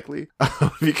scam likely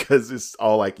because it's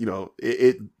all like,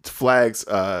 it flags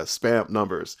spam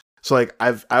numbers. So like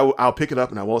I'll pick it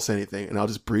up and I won't say anything, and I'll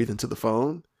just breathe into the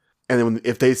phone. And then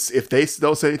if they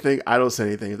don't say anything, I don't say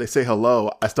anything. If they say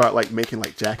hello, I start like making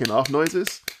like jacking off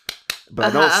noises, but I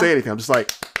don't say anything. I'm just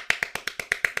like,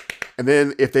 and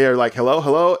then if they are like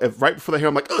hello, if right before they hear,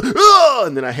 I'm like,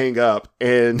 and then I hang up,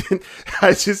 and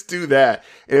I just do that.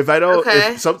 And if I don't,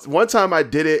 one time I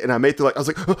did it and I made I was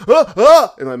like,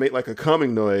 and I made like a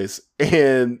coming noise,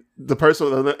 and the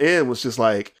person on the end was just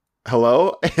like,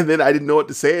 hello, and then I didn't know what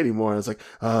to say anymore. I was like,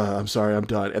 I'm sorry, I'm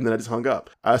done, and then I just hung up.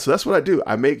 So that's what I do.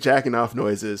 I make jacking off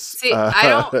noises. See, I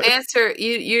don't answer.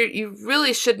 You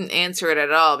really shouldn't answer it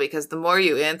at all, because the more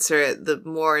you answer it, the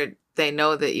more they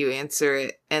know that you answer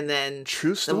it, and then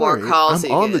true story. The more calls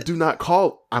I'm on the do not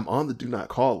call. I'm on the do not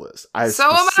call list.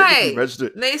 So am I.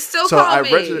 Registered. They still call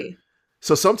me.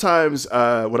 So sometimes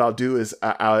what I'll do is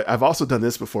I've also done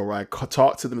this before, where I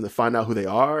talk to them to find out who they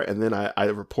are, and then I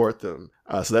report them.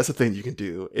 So that's the thing you can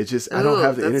do. It's just I don't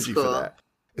have the energy for that.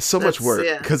 It's so much work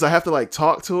because I have to like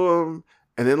talk to them,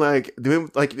 and then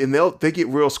and they get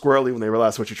real squirrely when they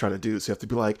realize what you're trying to do. So you have to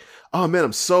be like, oh man,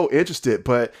 I'm so interested,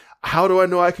 but how do I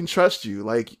know I can trust you?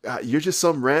 Like you're just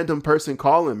some random person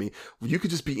calling me. You could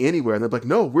just be anywhere, and they're like,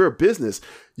 no, we're a business.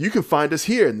 You can find us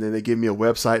here, and then they give me a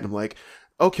website, and I'm like,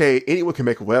 okay, anyone can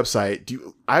make a website.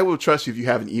 I will trust you if you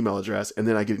have an email address, and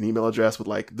then I get an email address with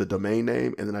like the domain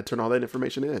name, and then I turn all that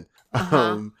information in.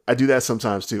 I do that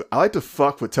sometimes too. I like to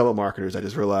fuck with telemarketers. I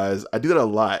just realized I do that a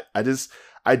lot. I do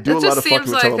a lot of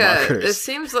fucking with telemarketers. It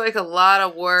seems like a lot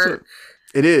of work. So,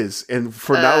 it is, and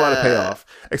for not a lot of payoff,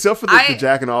 except for the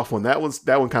jacking off one. That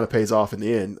one kind of pays off in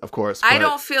the end, of course. But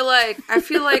I feel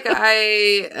like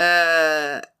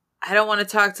I don't want to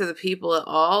talk to the people at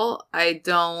all. I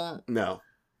don't. No.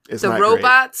 It's the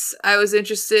robots, great. I was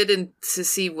interested in to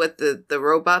see what the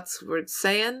robots were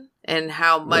saying and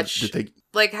how much,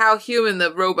 how human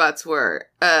the robots were.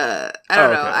 I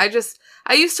don't know.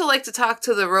 I used to like to talk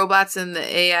to the robots in the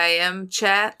AIM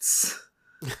chats.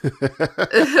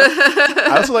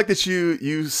 I also like that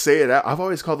you say it out. I've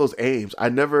always called those aims. I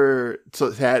never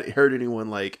heard anyone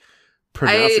like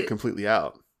pronounce it completely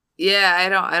out. Yeah,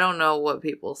 I don't know what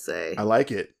people say. I like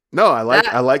it. No, I like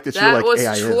that you're like AIM.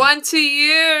 That was 20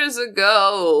 years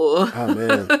ago. Oh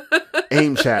man.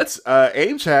 AIM chats.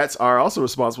 AIM chats are also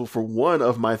responsible for one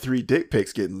of my 3 dick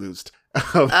pics getting loosed.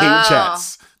 AIM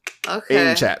chats.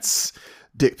 Okay. AIM chats.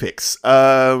 Dick pics.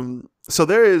 So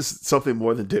there is something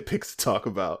more than dick pics to talk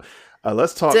about.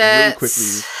 Let's talk really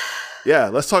quickly. Yeah,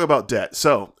 let's talk about debt.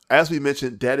 So, as we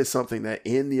mentioned, debt is something that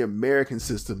in the American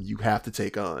system you have to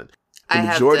take on. The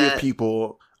majority of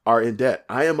people are in debt.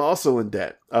 I am also in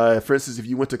debt. For instance, if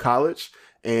you went to college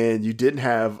and you didn't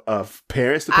have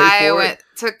parents to pay for it. I went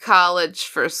to college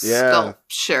for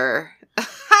sculpture.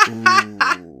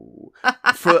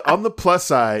 On the plus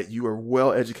side, you are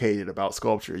well educated about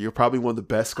sculpture. You're probably one of the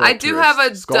best sculptors. I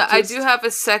do have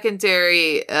a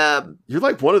secondary. You're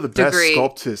like one of the best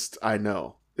sculptists I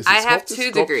know. I have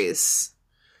 2 degrees.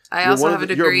 I also have a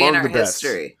degree in art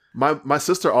history. My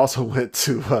sister also went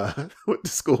to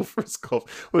school for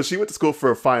sculpture. Well, she went to school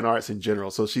for fine arts in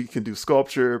general, so she can do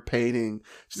sculpture, painting.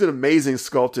 She's an amazing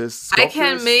sculptist. I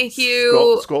can make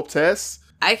you sculptess.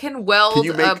 I can weld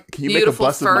a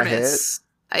beautiful furnace.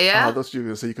 Oh, I Yeah, thought you were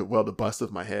gonna say you could weld a bust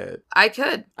of my head. I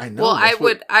could. I know. Well, that's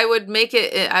what- I would make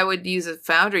it. I would use a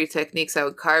foundry techniques. I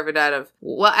would carve it out of.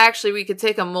 Well, actually, we could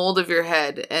take a mold of your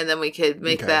head, and then we could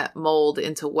make Okay. that mold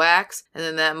into wax, and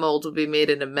then that mold would be made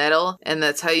into metal, and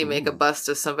that's how you make a Ooh. bust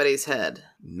of somebody's head.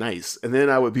 Nice. And then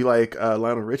I would be like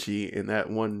Lionel Richie in that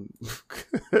one.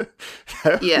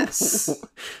 Yes.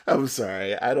 I'm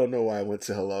sorry. I don't know why I went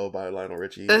to Hello by Lionel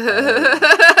Richie.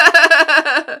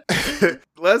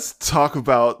 Let's talk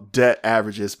about debt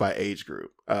averages by age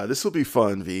group. This will be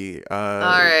fun, V. All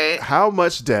right. How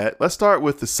much debt? Let's start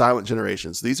with the silent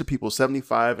generations. These are people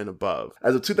 75 and above.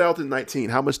 As of 2019,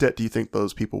 how much debt do you think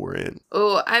those people were in?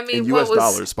 Oh, I mean, In what US was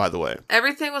dollars, by the way.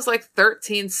 everything was like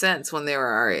 13 cents when they were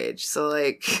our age. So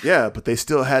like, Yeah, but they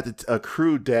still had to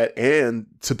accrue debt. And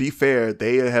to be fair,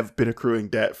 they have been accruing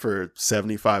debt for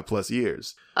 75 plus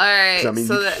years. all right. 'Cause, I mean,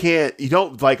 so you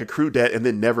don't like accrue debt and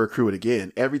then never accrue it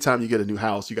again. Every time you get a new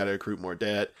house, you got to accrue more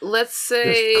debt. let's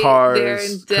say There's cars, they're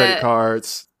in credit debt.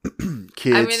 cards,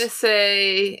 kids. I'm gonna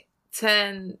say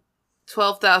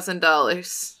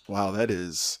 $12,000. Wow, they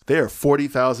are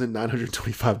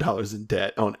 $40,925 in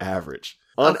debt on average.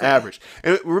 On Okay. average.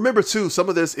 And remember too, some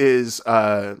of this is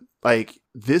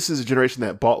this is a generation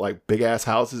that bought like big ass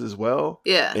houses as well.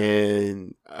 Yeah.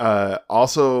 And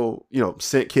also,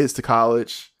 sent kids to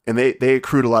college. And they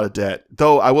accrued a lot of debt.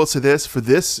 Though I will say this, for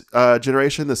this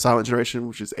generation, the silent generation,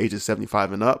 which is ages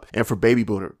 75 and up, and for baby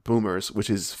boomers, which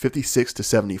is 56 to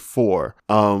 74,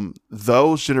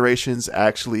 those generations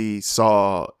actually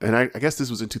saw, and I guess this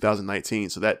was in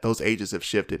 2019, so that those ages have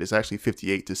shifted. It's actually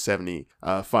 58 to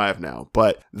 75 now.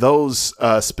 But those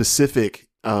specific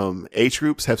age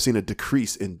groups have seen a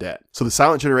decrease in debt. So the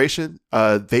silent generation,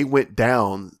 they went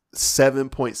down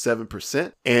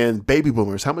 7.7%. And baby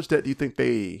boomers, how much debt do you think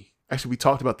we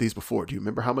talked about these before. Do you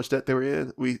remember how much debt they were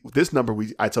in? This number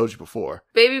I told you before.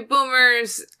 Baby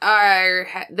boomers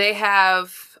they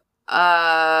have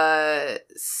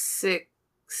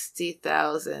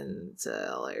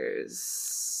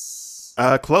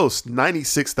 $60,000. Close,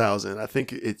 96,000. I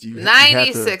think you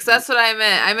 96. That's what I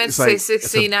meant. I meant to It's say like-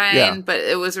 69, yeah. but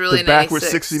it was really the backwards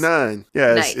 96. 69.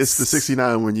 Yeah, Nice. it's the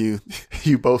 69 when you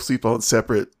both sleep on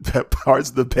separate parts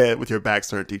of the bed with your backs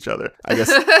turned to each other. I guess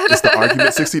it's the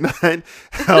argument 69.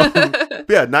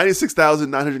 Yeah,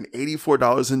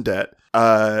 $96,984 in debt,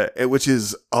 which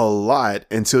is a lot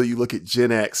until you look at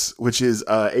Gen X, which is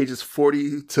ages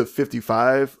 40 to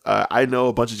 55. I know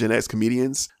a bunch of Gen X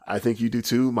comedians. I think you do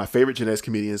too. My favorite Gen X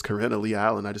comedian is Corinna Lee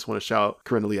Allen. I just want to shout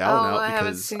Corinna Lee Allen out I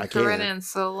haven't because seen I Corinna can. in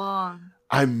so long.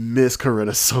 I miss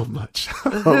Corinna so much.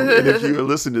 And if you are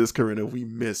listening to this, Corinna, we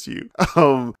miss you.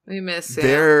 We miss you.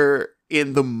 They're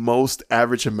in the most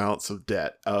average amounts of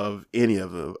debt of any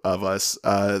of us.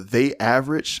 They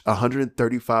average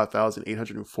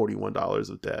 $135,841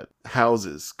 of debt.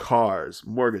 Houses, cars,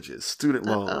 mortgages, student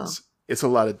loans. It's a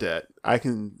lot of debt.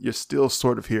 You're still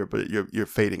sort of here, but you're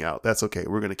fading out. That's okay.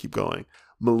 We're going to keep going.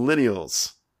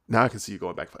 Millennials. Now I can see you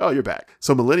going back. Oh, you're back.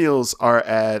 So millennials are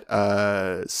at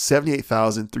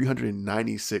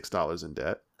 $78,396 in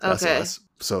debt. That's Okay. us.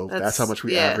 So that's how much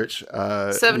we yeah. average.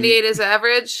 78 is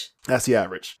average? That's the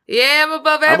average. Yeah, I'm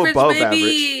above average, above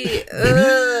baby.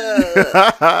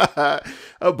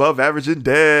 Above average in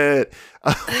debt.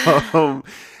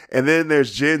 And then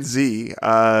there's Gen Z.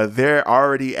 They're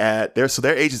already at their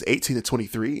age is 18 to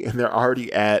 23, and they're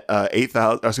already at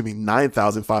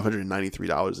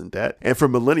 $9,593 in debt. And for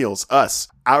millennials, us,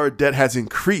 our debt has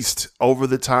increased over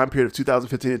the time period of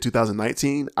 2015 to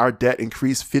 2019. Our debt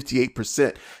increased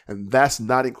 58%, and that's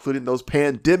not including those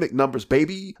pandemic numbers,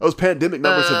 baby. Those pandemic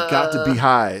numbers have got to be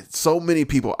high. So many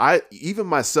people, even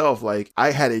myself, like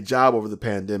I had a job over the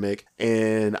pandemic,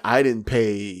 and I didn't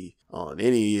pay on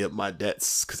any of my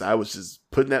debts because I was just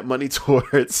putting that money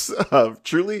towards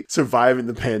truly surviving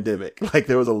the pandemic. Like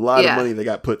there was a lot of money that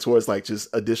got put towards like just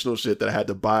additional shit that I had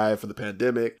to buy for the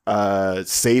pandemic,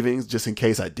 savings just in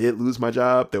case I did lose my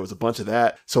job. There was a bunch of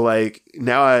that. So like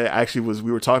now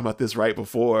we were talking about this right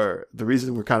before. The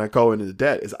reason we're kind of going into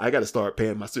debt is I got to start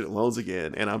paying my student loans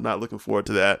again, and I'm not looking forward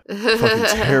to that fucking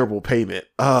terrible payment.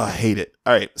 Oh, I hate it.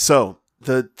 All right. So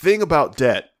the thing about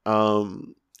debt,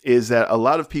 is that a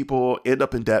lot of people end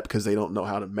up in debt because they don't know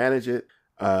how to manage it.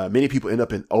 Many people end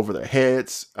up in over their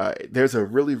heads. There's a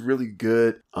really, really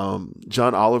good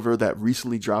John Oliver that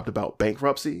recently dropped about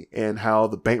bankruptcy and how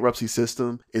the bankruptcy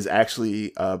system is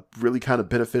actually really kind of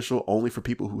beneficial only for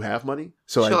people who have money.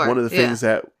 So like Sure, one of the yeah. things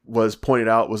that was pointed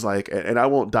out was like, and I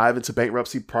won't dive into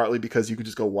bankruptcy partly because you can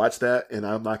just go watch that, and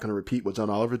I'm not going to repeat what John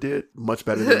Oliver did much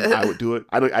better than I would do it.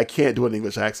 I can't do an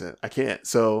English accent. I can't.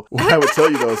 So what I would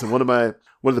tell you though is, and one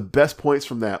of the best points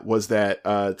from that was that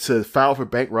to file for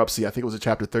bankruptcy, I think it was in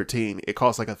chapter 13, it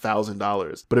costs like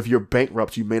 $1,000. But if you're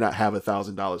bankrupt, you may not have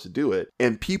 $1,000 to do it.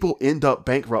 And people end up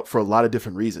bankrupt for a lot of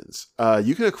different reasons.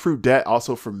 You can accrue debt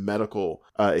also for medical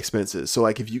expenses. So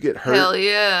like if you get hurt. Hell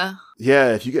yeah.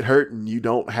 Yeah, if you get hurt and you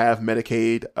don't have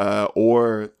Medicaid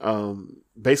or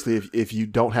basically if you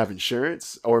don't have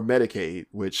insurance or Medicaid,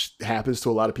 which happens to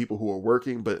a lot of people who are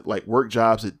working, but like work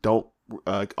jobs that don't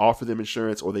offer them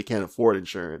insurance or they can't afford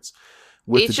insurance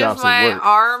with the Each jobs of my they work.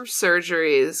 arm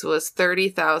surgeries was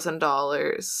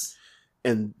 $30,000.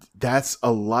 And that's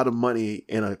a lot of money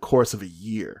in a course of a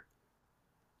year.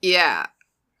 Yeah.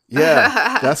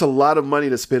 Yeah, that's a lot of money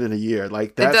to spend in a year.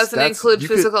 Like It doesn't include you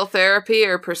physical therapy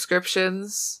or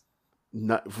prescriptions.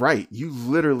 Not right. You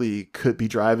literally could be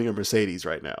driving a Mercedes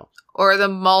right now. Or the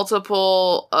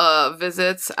multiple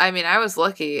visits. I mean, I was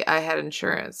lucky I had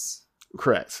insurance.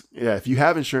 Correct. Yeah, if you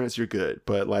have insurance, you're good.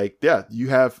 But like, yeah, you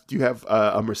have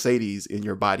a Mercedes in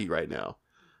your body right now.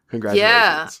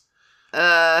 Congratulations.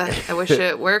 Yeah. I wish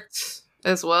it worked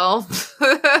as well.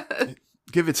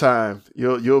 Give it time.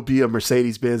 You'll be a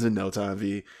Mercedes Benz in no time,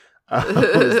 V. Wait,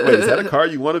 is that a car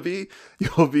you want to be?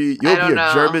 You'll be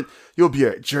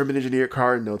a German engineered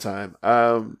car in no time.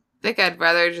 I think I'd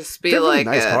rather just be really like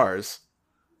nice cars.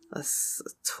 A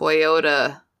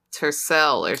Toyota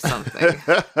Tercel or something.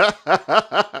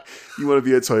 You want to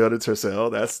be a Toyota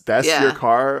Tercel? That's your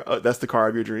car. That's the car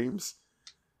of your dreams.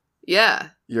 Yeah.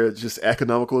 You're just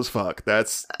economical as fuck.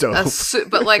 That's dope.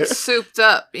 But like souped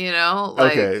up, you know?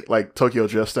 Like, okay, like Tokyo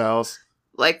Drift styles.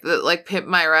 Like Pimp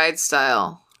My Ride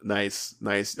style. Nice.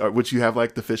 Would you have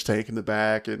like the fish tank in the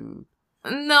back and?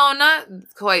 No, not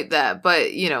quite that,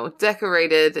 but you know,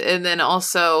 decorated. And then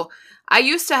also, I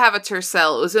used to have a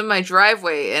Tercel. It was in my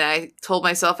driveway, and I told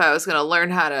myself I was going to learn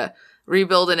how to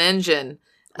rebuild an engine.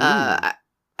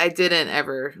 I didn't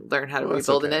ever learn how to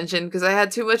rebuild an engine because I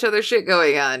had too much other shit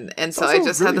going on. And so I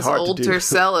just had this old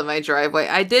Tercel in my driveway.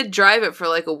 I did drive it for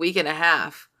like a week and a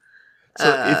half.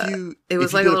 So it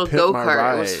was like a little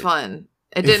go-kart. It was fun.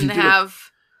 It didn't have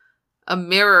a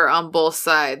mirror on both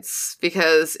sides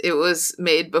because it was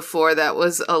made before that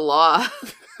was a law.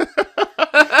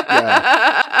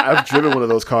 Yeah, I've driven one of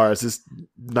those cars. It's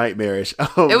nightmarish.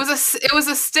 It was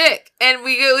a stick, and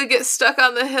we would get stuck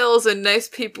on the hills, and nice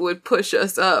people would push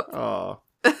us up. Oh,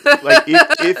 like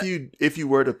if you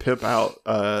were to pimp out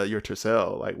your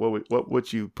Tercel, like what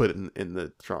would you put in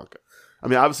the trunk? I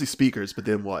mean, obviously speakers, but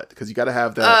then what? Because you got to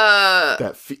have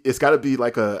that. It's got to be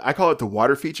like I call it the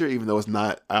water feature, even though it's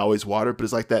not always water, but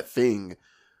it's like that thing.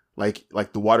 Like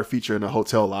the water feature in a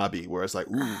hotel lobby where it's like,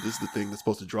 ooh, this is the thing that's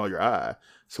supposed to draw your eye.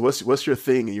 So what's your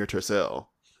thing in your Tercel?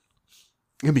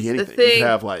 It can be anything. You can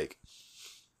have like,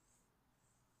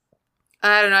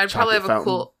 I don't know. I'd probably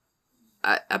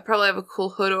have a cool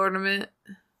hood ornament.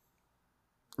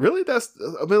 Really?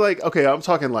 I'm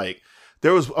talking like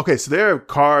there are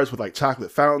cars with like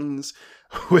chocolate fountains,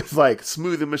 with like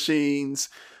smoothing machines,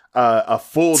 a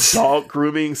full dog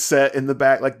grooming set in the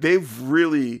back. Like they've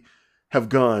really have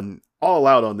gone all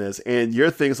out on this, and your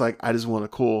thing's like, I just want a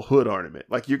cool hood ornament.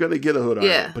 Like you're gonna get a hood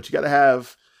ornament, but you gotta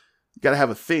have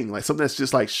a thing, like something that's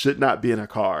just like should not be in a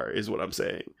car, is what I'm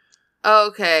saying.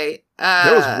 Okay.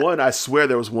 There was one, I swear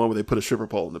there was one where they put a stripper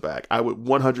pole in the back. I would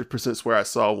 100% swear I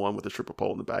saw one with a stripper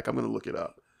pole in the back. I'm gonna look it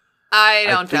up. I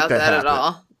don't doubt that at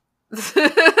all.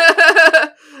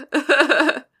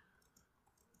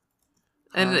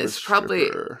 And it's probably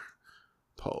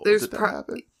pole.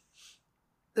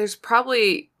 There's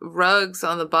probably rugs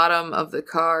on the bottom of the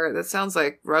car. That sounds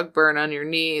like rug burn on your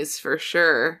knees for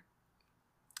sure.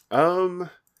 Yeah,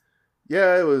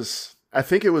 it was. I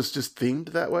think it was just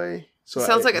themed that way. So it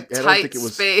sounds like a tight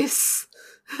space.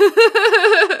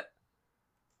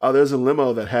 Oh, there's a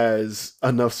limo that has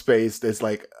enough space. There's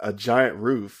like a giant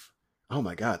roof. Oh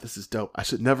my God, this is dope. I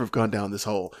should never have gone down this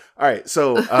hole. All right,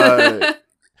 so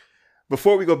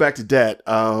before we go back to debt,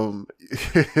 honestly,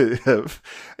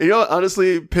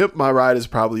 Pimp My Ride is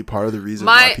probably part of the reason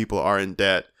why people are in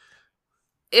debt.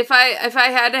 If I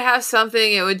had to have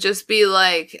something, it would just be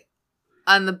like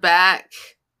on the back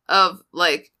of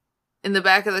like in the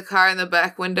back of the car in the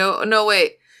back window. No,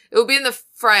 wait, it would be in the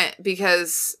front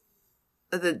because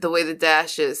the way the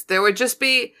dash is. There would just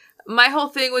be my whole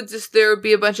thing there would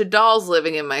be a bunch of dolls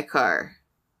living in my car.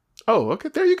 Oh, okay,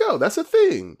 there you go. That's a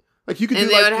thing. Like you could and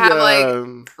do they like would have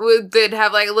the, they'd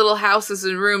have like little houses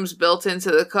and rooms built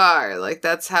into the car. Like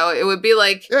that's how it would be.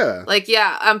 Like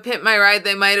yeah. On Pimp My Ride,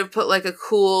 they might have put like a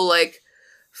cool like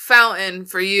fountain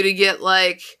for you to get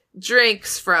like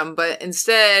drinks from, but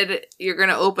instead you're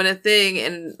gonna open a thing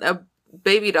and a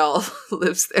baby doll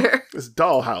lives there. It's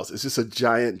dollhouse. It's just a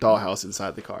giant dollhouse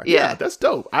inside the car. Yeah, that's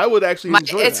dope. I would actually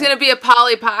enjoy it's that. gonna be a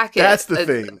Polly Pocket. That's the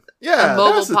thing. Yeah, a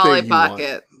mobile that's the Polly thing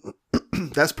Pocket.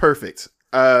 That's perfect.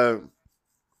 On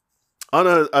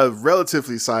a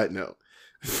relatively side note,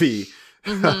 Fee,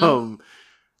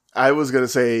 I was gonna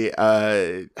say,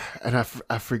 and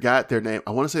I forgot their name.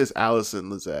 I want to say it's Allison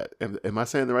Lazette. Am I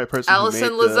saying the right person?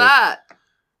 Allison Lazette.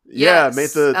 Yeah, yes, made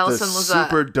the Lazette.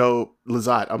 super dope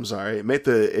Lazette. I'm sorry, made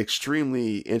the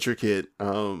extremely intricate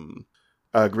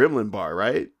Gremlin bar.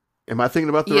 Right? Am I thinking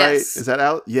about the right? Is that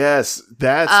out? Yes,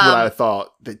 that's what I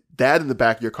thought. That in the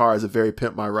back of your car is a very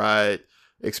Pimp My Ride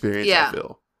experience. Yeah. I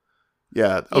feel.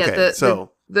 Yeah. Okay. Yeah,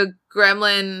 the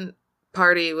Gremlin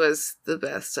party was the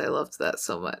best. I loved that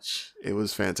so much. It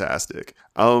was fantastic.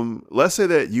 Let's say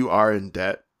that you are in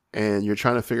debt and you're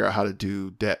trying to figure out how to do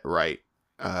debt right.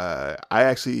 I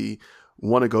actually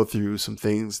want to go through some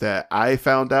things that I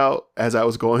found out as I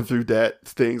was going through debt,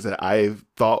 things that I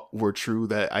thought were true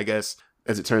that I guess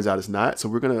as it turns out is not. So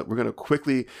we're gonna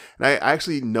quickly, and I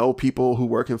actually know people who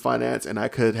work in finance, and I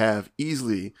could have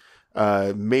easily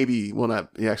maybe one of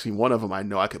them I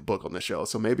know I could book on the show.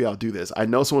 So maybe I'll do this. I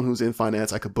know someone who's in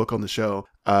finance I could book on the show.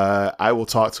 I will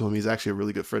talk to him. He's actually a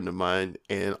really good friend of mine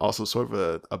and also sort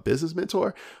of a business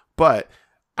mentor. But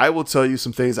I will tell you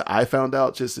some things that I found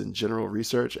out just in general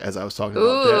research as I was talking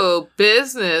about debt. Ooh,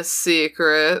 business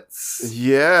secrets.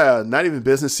 Yeah, not even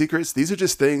business secrets. These are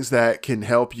just things that can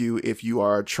help you if you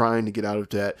are trying to get out of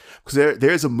debt. Because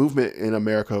there's a movement in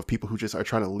America of people who just are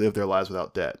trying to live their lives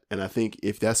without debt. And I think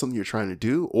if that's something you're trying to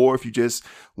do, or if you just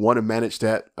want to manage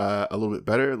debt a little bit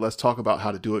better, let's talk about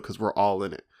how to do it because we're all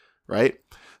in it, right?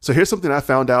 So here's something I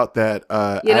found out that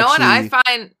you know what I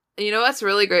find. You know what's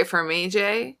really great for me,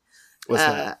 Jay? What's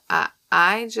that?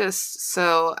 I just,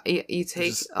 so you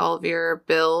take all of your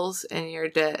bills and your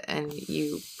debt and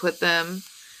you put them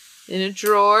in a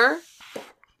drawer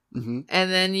and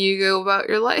then you go about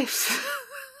your life.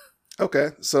 Okay.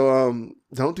 So,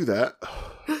 don't do that.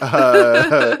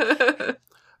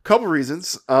 Couple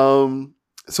reasons.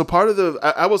 So part of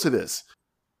I will say this.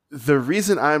 The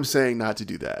reason I'm saying not to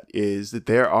do that is that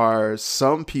there are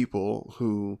some people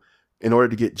who, in order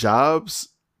to get jobs,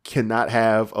 cannot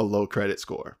have a low credit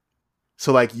score.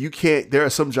 So like there are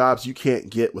some jobs you can't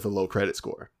get with a low credit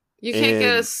score. You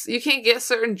can't get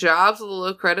certain jobs with a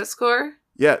low credit score?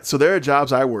 Yeah, so there are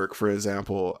jobs I work, for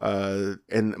example,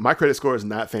 and my credit score is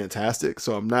not fantastic,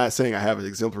 so I'm not saying I have an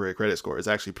exemplary credit score. It's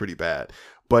actually pretty bad,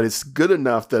 but it's good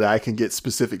enough that I can get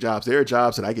specific jobs. There are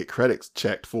jobs that I get credit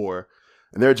checked for,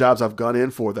 and there are jobs I've gone in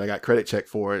for that I got credit checked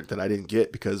for that I didn't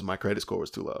get because my credit score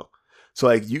was too low. So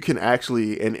like you can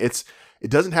actually, and it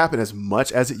doesn't happen as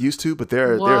much as it used to, but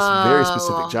there are some very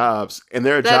specific jobs, and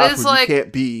there are jobs where you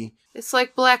can't be. It's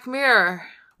like Black Mirror.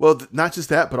 Well, not just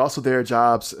that, but also there are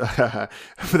jobs.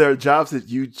 There are jobs that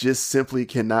you just simply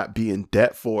cannot be in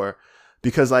debt for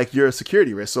because, like, you're a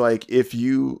security risk. So, like,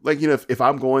 if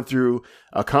I'm going through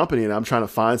a company and I'm trying to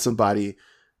find somebody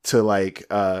to like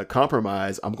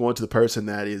compromise, I'm going to the person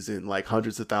that is in like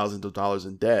hundreds of thousands of dollars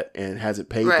in debt and hasn't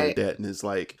paid their debt and is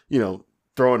like,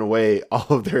 throwing away all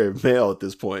of their mail at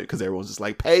this point because everyone's just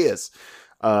like, pay us.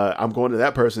 I'm going to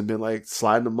that person, being like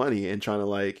sliding the money and trying to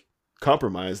like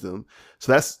compromise them.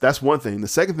 So that's one thing. The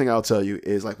second thing I'll tell you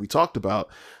is, like we talked about,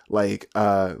 like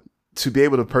to be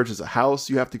able to purchase a house,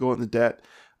 you have to go into debt.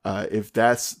 If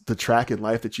that's the track in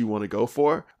life that you want to go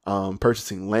for,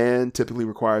 purchasing land typically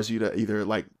requires you to either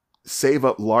like save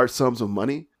up large sums of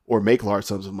money or make large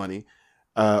sums of money,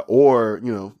 or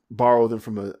borrow them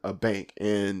from a bank.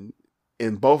 And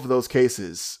in both of those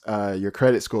cases, your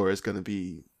credit score is going to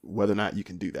be whether or not you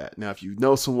can do that. Now, if you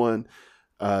know someone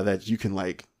that you can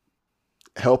like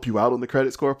help you out on the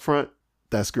credit score front,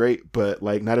 that's great. But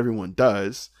like not everyone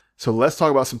does. So let's talk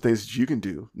about some things that you can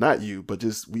do, not you, but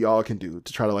just we all can do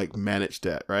to try to like manage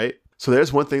debt, right? So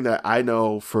there's one thing that I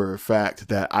know for a fact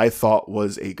that I thought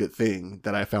was a good thing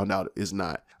that I found out is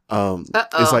not.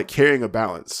 It's like carrying a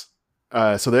balance.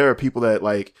 So there are people that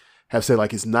like have said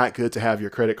like it's not good to have your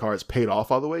credit cards paid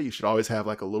off all the way. You should always have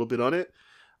like a little bit on it.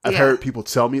 I've heard people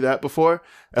tell me that before.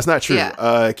 That's not true.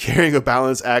 Yeah. Carrying a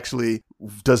balance actually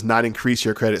does not increase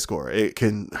your credit score. It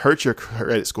can hurt your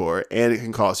credit score and it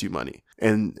can cost you money.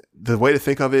 And the way to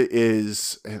think of it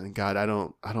is, and God, I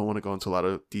don't want to go into a lot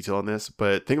of detail on this,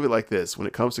 but think of it like this. When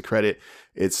it comes to credit,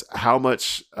 it's how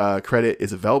much credit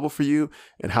is available for you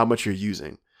and how much you're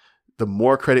using. the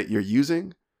more credit you're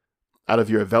using out of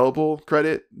your available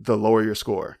credit, the lower your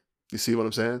score. You see what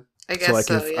I'm saying? I guess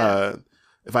so,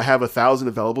 If I have 1,000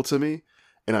 available to me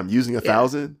and I'm using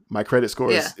 1,000, my credit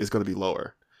score is going to be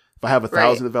lower. If I have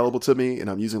 1,000 available to me and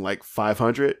I'm using like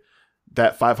 500,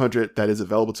 that 500 that is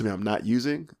available to me I'm not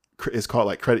using is called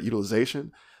like credit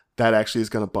utilization. That actually is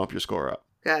going to bump your score up.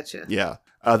 Gotcha. Yeah.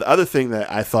 The other thing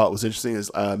that I thought was interesting is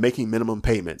making minimum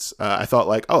payments. I thought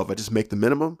like, if I just make the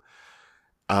minimum,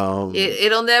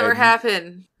 it'll never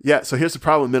happen. Yeah. So here's the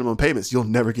problem with minimum payments. You'll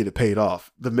never get it paid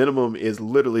off. The minimum is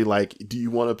literally like, do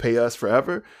you want to pay us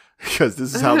forever? Because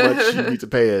this is how much you need to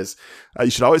pay us.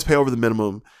 You should always pay over the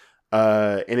minimum.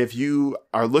 And if you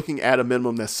are looking at a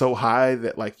minimum that's so high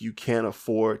that like you can't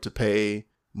afford to pay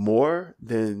more,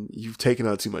 then you've taken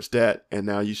on too much debt. And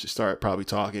now you should start probably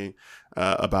talking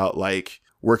about like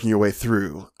working your way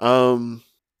through.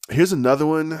 Here's another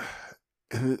one.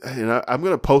 And I'm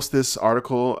going to post this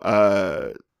article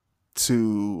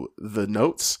to the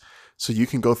notes so you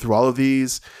can go through all of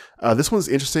these. This one's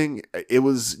interesting. It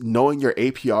was knowing your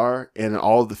APR and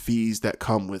all of the fees that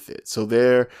come with it. So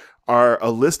there are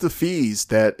a list of fees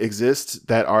that exist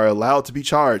that are allowed to be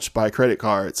charged by credit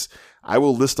cards. I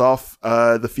will list off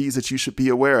the fees that you should be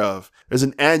aware of. There's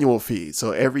an annual fee.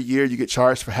 So every year you get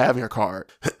charged for having a card.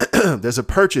 There's a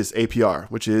purchase APR,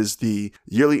 which is the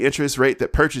yearly interest rate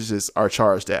that purchases are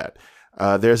charged at.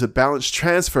 There's a balance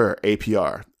transfer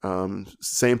APR.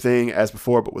 Same thing as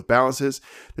before, but with balances.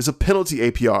 There's a penalty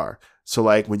APR. So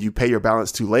like when you pay your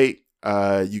balance too late,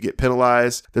 you get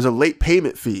penalized. There's a late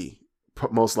payment fee,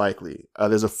 most likely.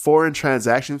 There's a foreign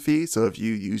transaction fee. So if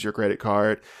you use your credit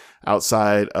card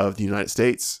outside of the United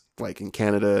States, like in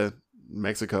Canada,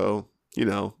 Mexico,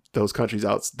 those countries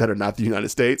out that are not the United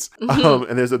States.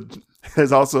 And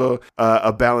there's also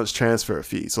a balance transfer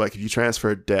fee. So like if you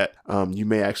transfer debt, you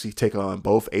may actually take on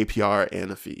both APR and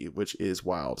a fee, which is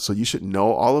wild. So you should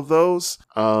know all of those.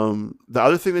 The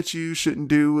other thing that you shouldn't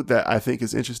do that I think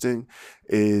is interesting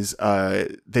is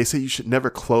they say you should never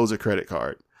close a credit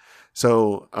card.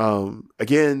 So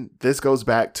again, this goes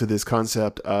back to this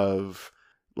concept of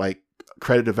like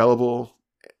credit available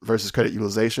versus credit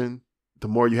utilization. The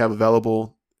more you have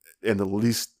available and the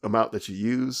least amount that you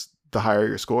use, the higher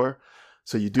your score.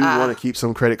 So you do want to keep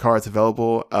some credit cards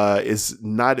available. It's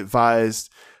not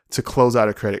advised to close out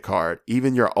a credit card,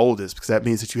 even your oldest, because that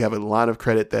means that you have a line of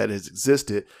credit that has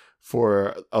existed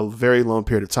for a very long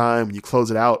period of time. When you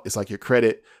close it out, it's like your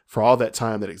credit for all that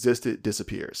time that existed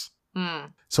disappears.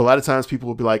 So a lot of times people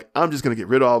will be like, I'm just going to get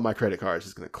rid of all my credit cards,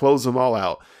 just going to close them all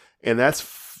out. And that's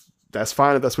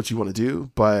fine if that's what you want to do,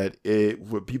 but it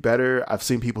would be better. I've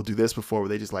seen people do this before where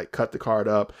they just like cut the card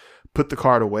up, put the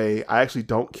card away. I actually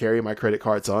don't carry my credit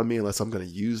cards on me unless I'm going to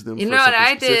use them. You know what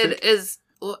I did is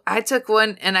I took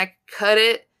one and I cut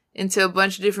it into a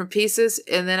bunch of different pieces,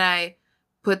 and then I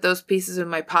put those pieces in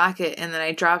my pocket, and then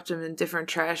I dropped them in different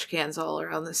trash cans all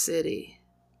around the city.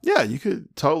 Yeah, you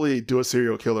could totally do a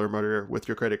serial killer murder with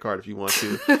your credit card if you want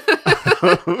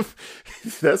to.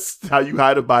 That's how you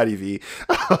hide a body, V.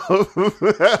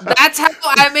 That's how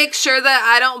I make sure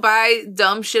that I don't buy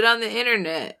dumb shit on the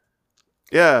internet.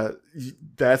 Yeah,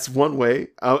 that's one way.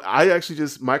 I actually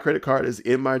my credit card is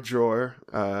in my drawer,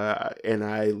 and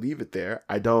I leave it there.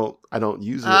 I don't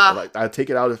use it. Like I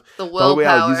take it out of the only way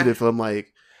I'll use it if I'm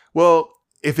like,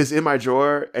 if it's in my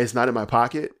drawer, it's not in my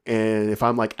pocket. And if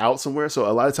I'm like out somewhere, so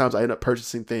a lot of times I end up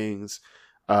purchasing things.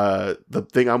 The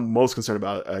thing I'm most concerned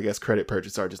about, I guess, credit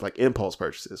purchases are just like impulse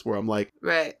purchases where I'm like,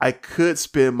 right, I could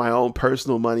spend my own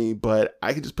personal money, but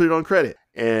I can just put it on credit.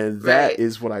 And that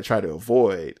is what I try to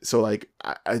avoid. So like,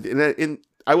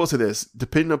 I will say this,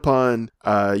 depending upon,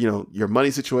 your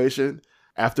money situation,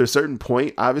 after a certain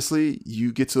point, obviously,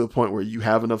 you get to the point where you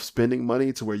have enough spending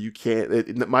money to where you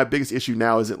can't. My biggest issue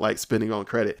now isn't like spending on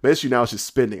credit. My issue now is just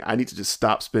spending. I need to just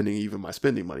stop spending even my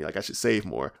spending money. Like I should save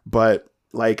more. But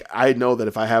like I know that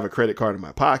if I have a credit card in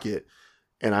my pocket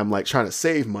and I'm like trying to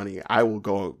save money, I will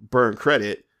go burn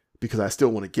credit because I still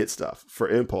want to get stuff for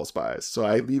impulse buys. So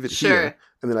I leave it here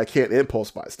and then I can't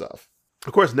impulse buy stuff.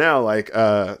 Of course, now like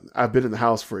I've been in the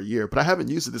house for a year, but I haven't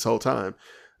used it this whole time.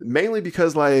 Mainly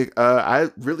because like I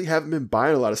really haven't been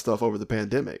buying a lot of stuff over the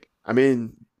pandemic. I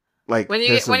mean, like when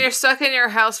you're stuck in your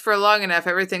house for long enough,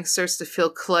 everything starts to feel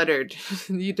cluttered.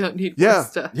 You don't need more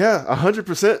stuff. Yeah,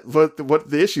 100%. But what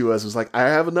the issue was like I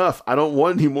have enough. I don't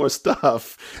want any more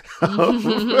stuff.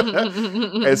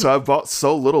 And so I bought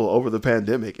so little over the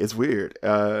pandemic. It's weird.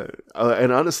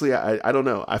 And honestly, I don't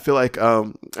know. I feel like I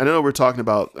know we're talking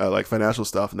about like financial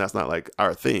stuff, and that's not like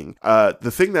our thing.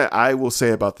 The thing that I will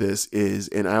say about this is,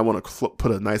 and I want to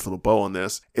put a nice little bow on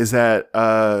this, is that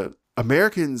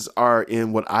Americans are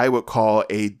in what I would call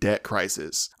a debt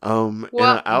crisis. And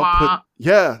Wah, I'll wah.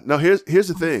 put, no, here's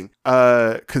the thing.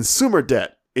 Consumer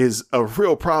debt is a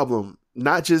real problem.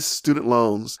 Not just student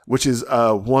loans, which is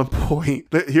one point.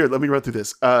 Here, let me run through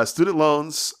this. Student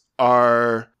loans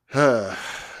are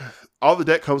all the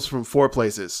debt comes from 4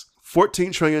 places.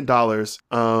 $14 trillion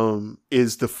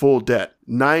is the full debt.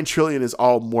 $9 trillion is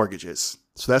all mortgages.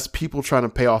 So that's people trying to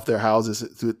pay off their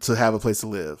houses to have a place to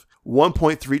live.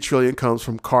 1.3 trillion comes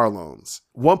from car loans.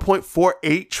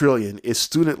 1.48 trillion is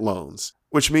student loans,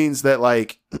 which means that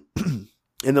like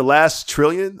in the last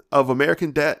trillion of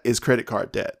American debt is credit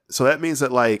card debt. So that means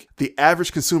that like the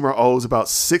average consumer owes about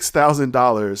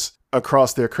 $6,000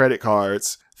 across their credit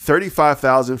cards,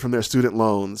 $35,000 from their student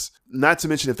loans. Not to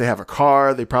mention if they have a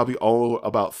car, they probably owe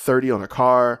about 30 on a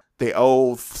car. They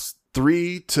owe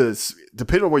 3 to,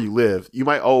 depending on where you live, you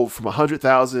might owe from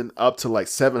 100,000 up to like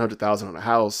 700,000 on a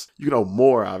house. You can owe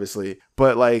more, obviously,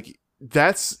 but like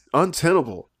that's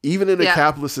untenable. Even in a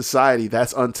capitalist society,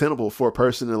 that's untenable for a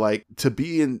person to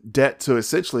be in debt to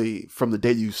essentially from the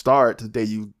day you start to the day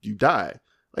you die.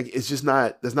 Like it's just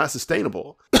that's not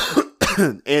sustainable.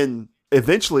 And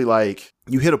eventually, like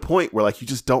you hit a point where like you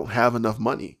just don't have enough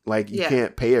money. Like you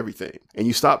can't pay everything and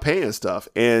you stop paying stuff.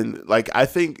 And like, I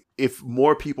think if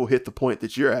more people hit the point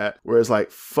that you're at, where it's like,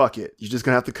 fuck it, you're just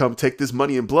gonna have to come take this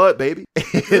money in blood, baby.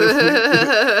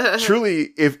 Truly,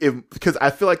 if because I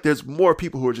feel like there's more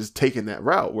people who are just taking that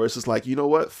route where it's just like, you know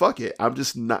what, fuck it. You're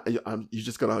just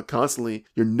gonna constantly,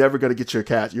 you're never gonna get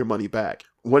your money back.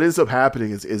 What ends up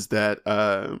happening is that,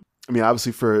 I mean,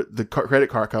 obviously for the credit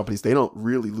card companies, they don't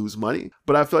really lose money,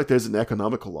 but I feel like there's an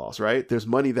economical loss, right? There's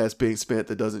money that's being spent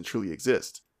that doesn't truly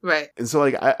exist. Right. And so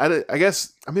like, I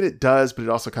guess, I mean, it does, but it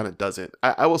also kind of doesn't.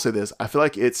 I will say this. I feel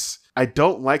like I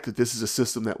don't like that this is a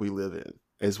system that we live in,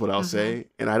 is what I'll say.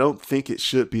 And I don't think it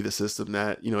should be the system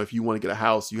that, you know, if you want to get a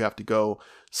house, you have to go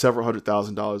several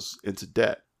 $100,000s into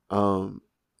debt.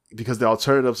 Because the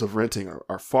alternatives of renting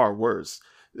are far worse.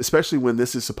 Especially when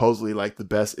this is supposedly like the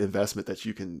best investment that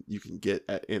you can get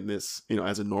in this, you know,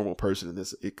 as a normal person in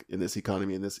this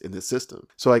economy, in this system.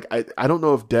 So like, I don't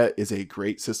know if debt is a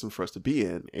great system for us to be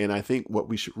in. And I think what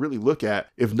we should really look at,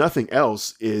 if nothing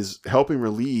else, is helping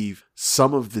relieve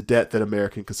some of the debt that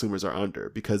American consumers are under,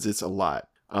 because it's a lot.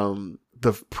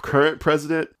 The current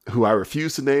president, who I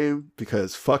refuse to name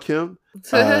because fuck him,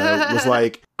 was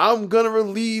like, I'm going to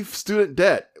relieve student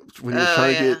debt when he was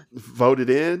trying to get voted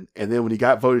in. And then when he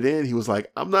got voted in, he was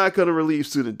like, I'm not going to relieve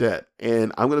student debt.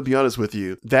 And I'm going to be honest with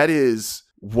you, that is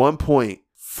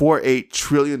 $1.48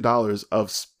 trillion of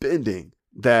spending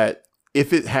that,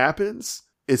 if it happens,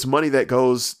 it's money that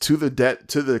goes to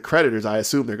the creditors. I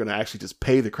assume they're going to actually just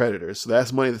pay the creditors. So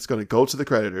that's money that's going to go to the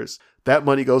creditors. That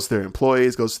money goes to their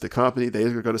employees, goes to the company.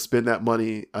 They're going to spend that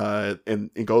money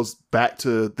and it goes back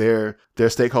to their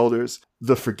stakeholders.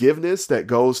 The forgiveness that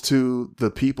goes to the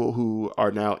people who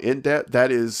are now in debt,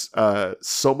 that is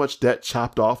so much debt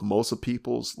chopped off most of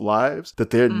people's lives that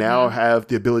they now have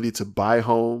the ability to buy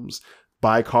homes,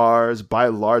 buy cars, buy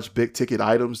large big ticket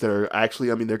items that are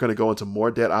actually, I mean, they're going to go into more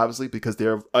debt, obviously, because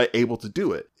they're able to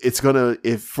do it. It's going to,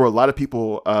 if for a lot of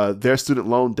people, their student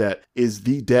loan debt is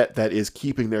the debt that is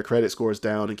keeping their credit scores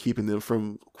down and keeping them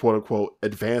from, quote unquote,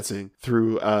 advancing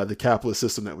through the capitalist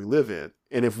system that we live in.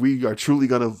 And if we are truly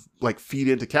going to like feed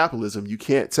into capitalism, you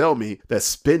can't tell me that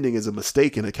spending is a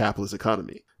mistake in a capitalist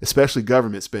economy, especially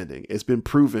government spending. It's been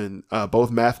proven both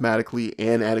mathematically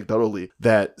and anecdotally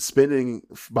that spending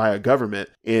by a government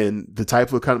in the type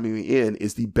of economy we're in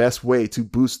is the best way to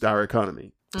boost our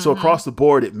economy. So across the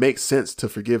board, it makes sense to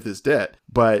forgive this debt.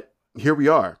 But here we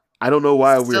are. I don't know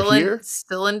why we're here.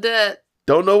 Still in debt.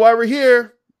 Don't know why we're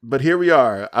here. But here we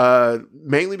are,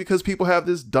 mainly because people have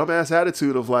this dumbass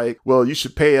attitude of like, well, you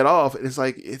should pay it off. And it's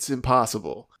like, it's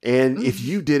impossible. And if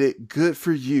you did it, good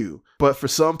for you. But for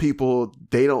some people,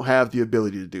 they don't have the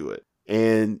ability to do it.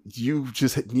 And you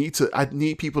just I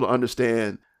need people to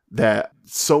understand that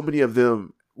so many of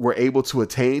them were able to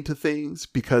attain to things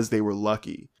because they were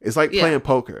lucky. It's like playing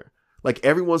poker. Like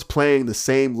everyone's playing the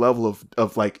same level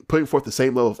of like putting forth the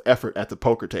same level of effort at the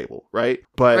poker table, right?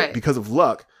 But because of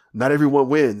luck, not everyone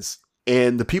wins.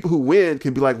 And the people who win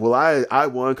can be like, well, I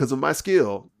won because of my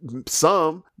skill.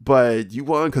 Some, but you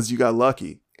won because you got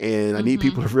lucky. And I need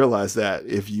people to realize that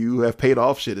if you have paid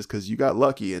off shit, it's because you got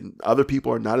lucky and other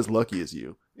people are not as lucky as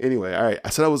you. Anyway, all right. I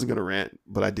said I wasn't going to rant,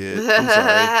 but I did. I'm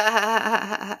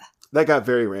sorry. That got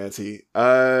very ranty.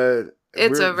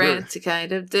 It's a ranty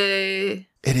kind of day.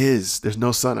 It is. There's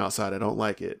no sun outside. I don't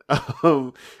like it.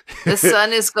 The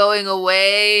sun is going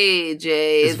away,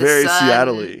 Jay. It's very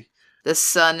Seattle-y. The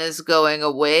sun is going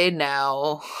away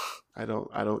now. I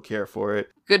don't care for it.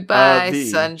 Goodbye, V,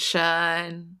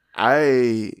 sunshine.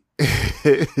 do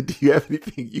you have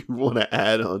anything you want to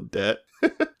add on debt?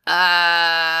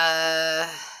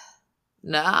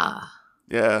 Nah.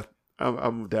 Yeah,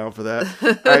 I'm down for that. All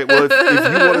right, well, if you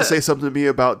want to say something to me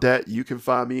about debt, you can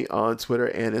find me on Twitter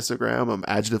and Instagram. I'm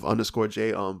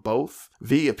adjective_J on both.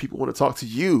 V, if people want to talk to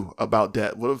you about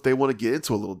debt, what if they want to get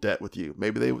into a little debt with you?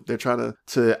 Maybe they're trying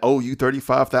to owe you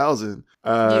 $35,000.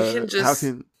 You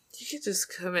can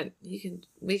just come in.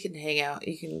 We can hang out.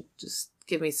 You can just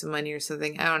give me some money or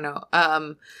something. I don't know.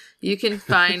 You can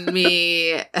find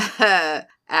me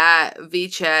at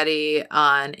VChatty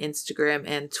on Instagram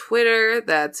and Twitter.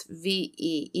 That's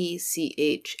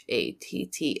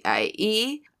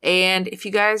VEECHATTIE. And if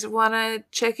you guys want to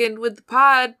check in with the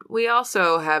pod, we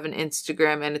also have an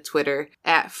Instagram and a Twitter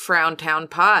at Frowntown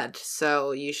Pod.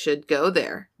 So you should go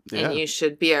there. Yeah. And you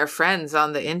should be our friends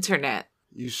on the internet.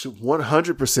 You should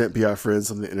 100% be our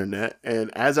friends on the internet.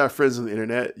 And as our friends on the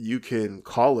internet, you can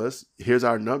call us. Here's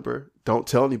our number. Don't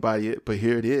tell anybody it, but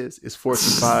here it is. It's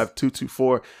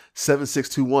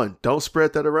 425-224-7621. Don't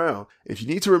spread that around. If you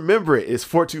need to remember it, it's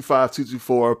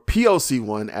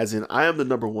 425-224-POC1, as in I am the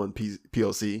number one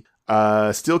POC.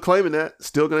 Still claiming that.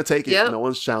 Still going to take it. Yep. No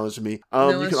one's challenged me.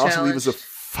 You can also leave us a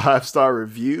 5-star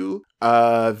review.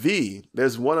 V,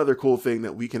 there's one other cool thing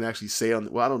that we can actually say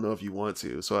on, well, I don't know if you want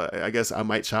to, so I guess I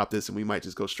might chop this and we might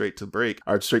just go straight to break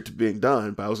or straight to being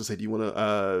done. But I was gonna say, do you want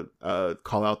to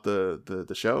call out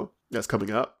the show that's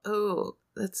coming up? Oh,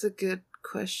 that's a good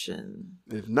question.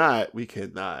 If not, we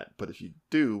cannot. But if you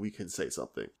do, we can say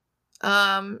something.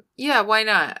 Yeah, why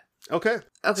not? Okay.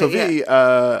 So V,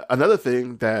 another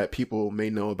thing that people may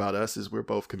know about us is we're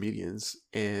both comedians,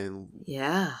 and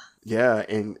yeah,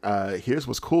 and here's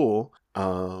what's cool.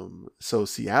 So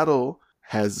Seattle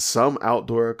has some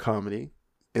outdoor comedy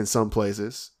in some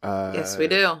places. Yes, we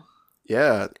do.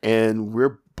 Yeah, and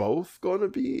we're both going to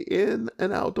be in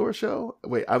an outdoor show.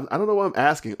 Wait, I don't know what I'm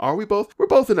asking. Are we both? We're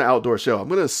both in an outdoor show. I'm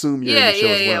going to assume you're in the show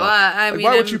as well. Well,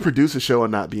 why would you produce a show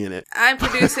and not be in it? I'm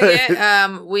producing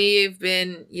it. We've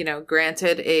been,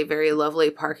 granted a very lovely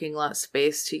parking lot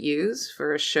space to use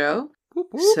for a show. Whoop,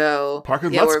 whoop. So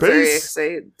parking lot we're space.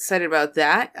 Very excited about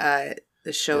that.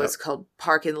 The show is called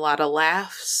Parking Lot of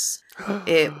Laughs.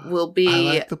 It will be.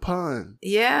 I like the pun.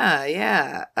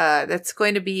 Yeah. That's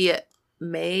going to be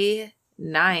May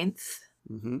 9th.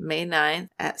 Mm-hmm. May 9th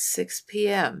at 6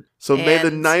 p.m. So may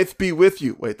the 9th be with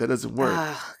you. Wait, that doesn't work.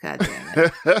 Oh, God damn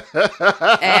it.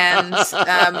 And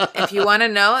if you want to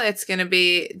know, it's going to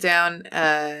be down,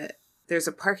 there's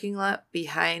a parking lot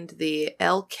behind the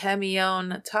El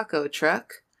Camion taco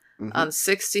truck on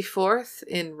 64th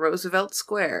in Roosevelt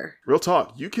Square. Real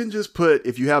talk. You can just put,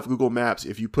 if you have Google Maps,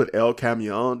 if you put El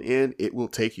Camion in, it will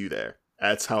take you there.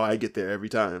 That's how I get there every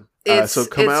time. So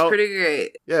come out. It's pretty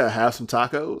great. Yeah, have some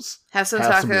tacos. Have some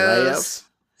tacos.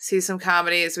 See some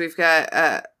comedies. We've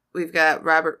got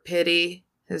Robert Pitty,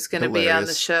 who's going to be on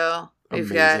the show.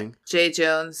 We've got Jay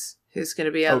Jones, who's going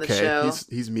to be on the show.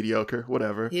 He's mediocre.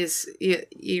 Whatever.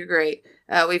 You're great.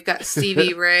 We've got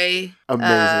Stevie Ray.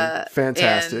 Amazing.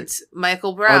 Fantastic. And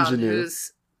Michael Brown,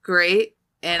 who's great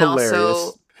and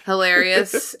also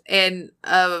hilarious and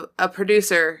a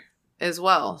producer as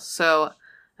well. So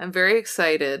I'm very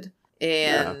excited.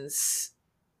 And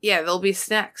there'll be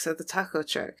snacks at the taco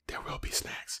truck. There will be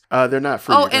snacks. They're not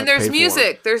free. Oh, and there's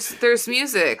music. There's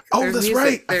music. Oh, that's music.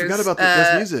 Right. I forgot about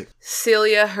that. There's music.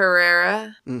 Celia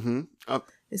Herrera. Mm-hmm.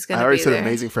 Is going I to already be said there.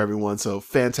 Amazing for everyone. So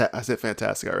fantastic. I said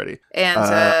fantastic already. And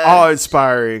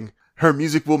awe-inspiring. Her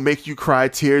music will make you cry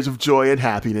tears of joy and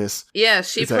happiness. Yeah,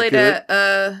 she played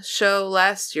a show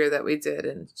last year that we did,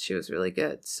 and she was really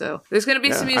good. So there's going to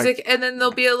be some music, and then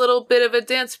there'll be a little bit of a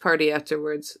dance party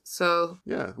afterwards. So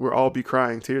we'll all be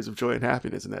crying tears of joy and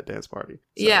happiness in that dance party.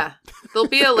 So. Yeah, there'll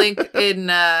be a link in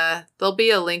my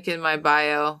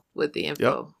bio with the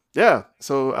info. Yep. Yeah,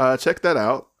 so check that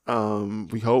out.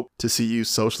 We hope to see you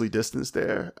socially distanced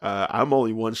there. I'm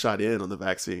only one shot in on the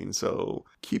vaccine, so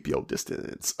keep your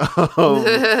distance. But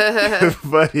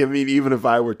I mean, even if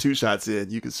I were 2 shots in,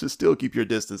 you can still keep your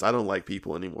distance. I don't like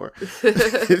people anymore.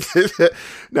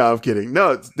 No, I'm kidding.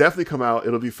 No, it's definitely come out.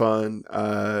 It'll be fun.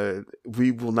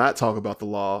 We will not talk about the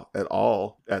law at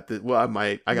all. I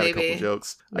might. I got a couple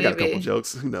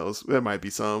jokes. Who knows? There might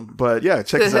be some. But yeah,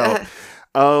 check us out.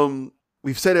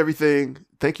 We've said everything.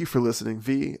 Thank you for listening.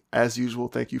 V, as usual,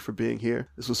 thank you for being here.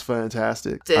 This was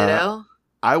fantastic. Ditto.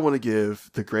 I want to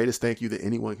give the greatest thank you that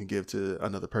anyone can give to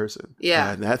another person.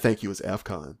 Yeah. And that thank you is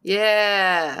FCon.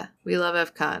 Yeah. We love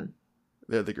FCon.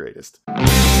 They're the greatest.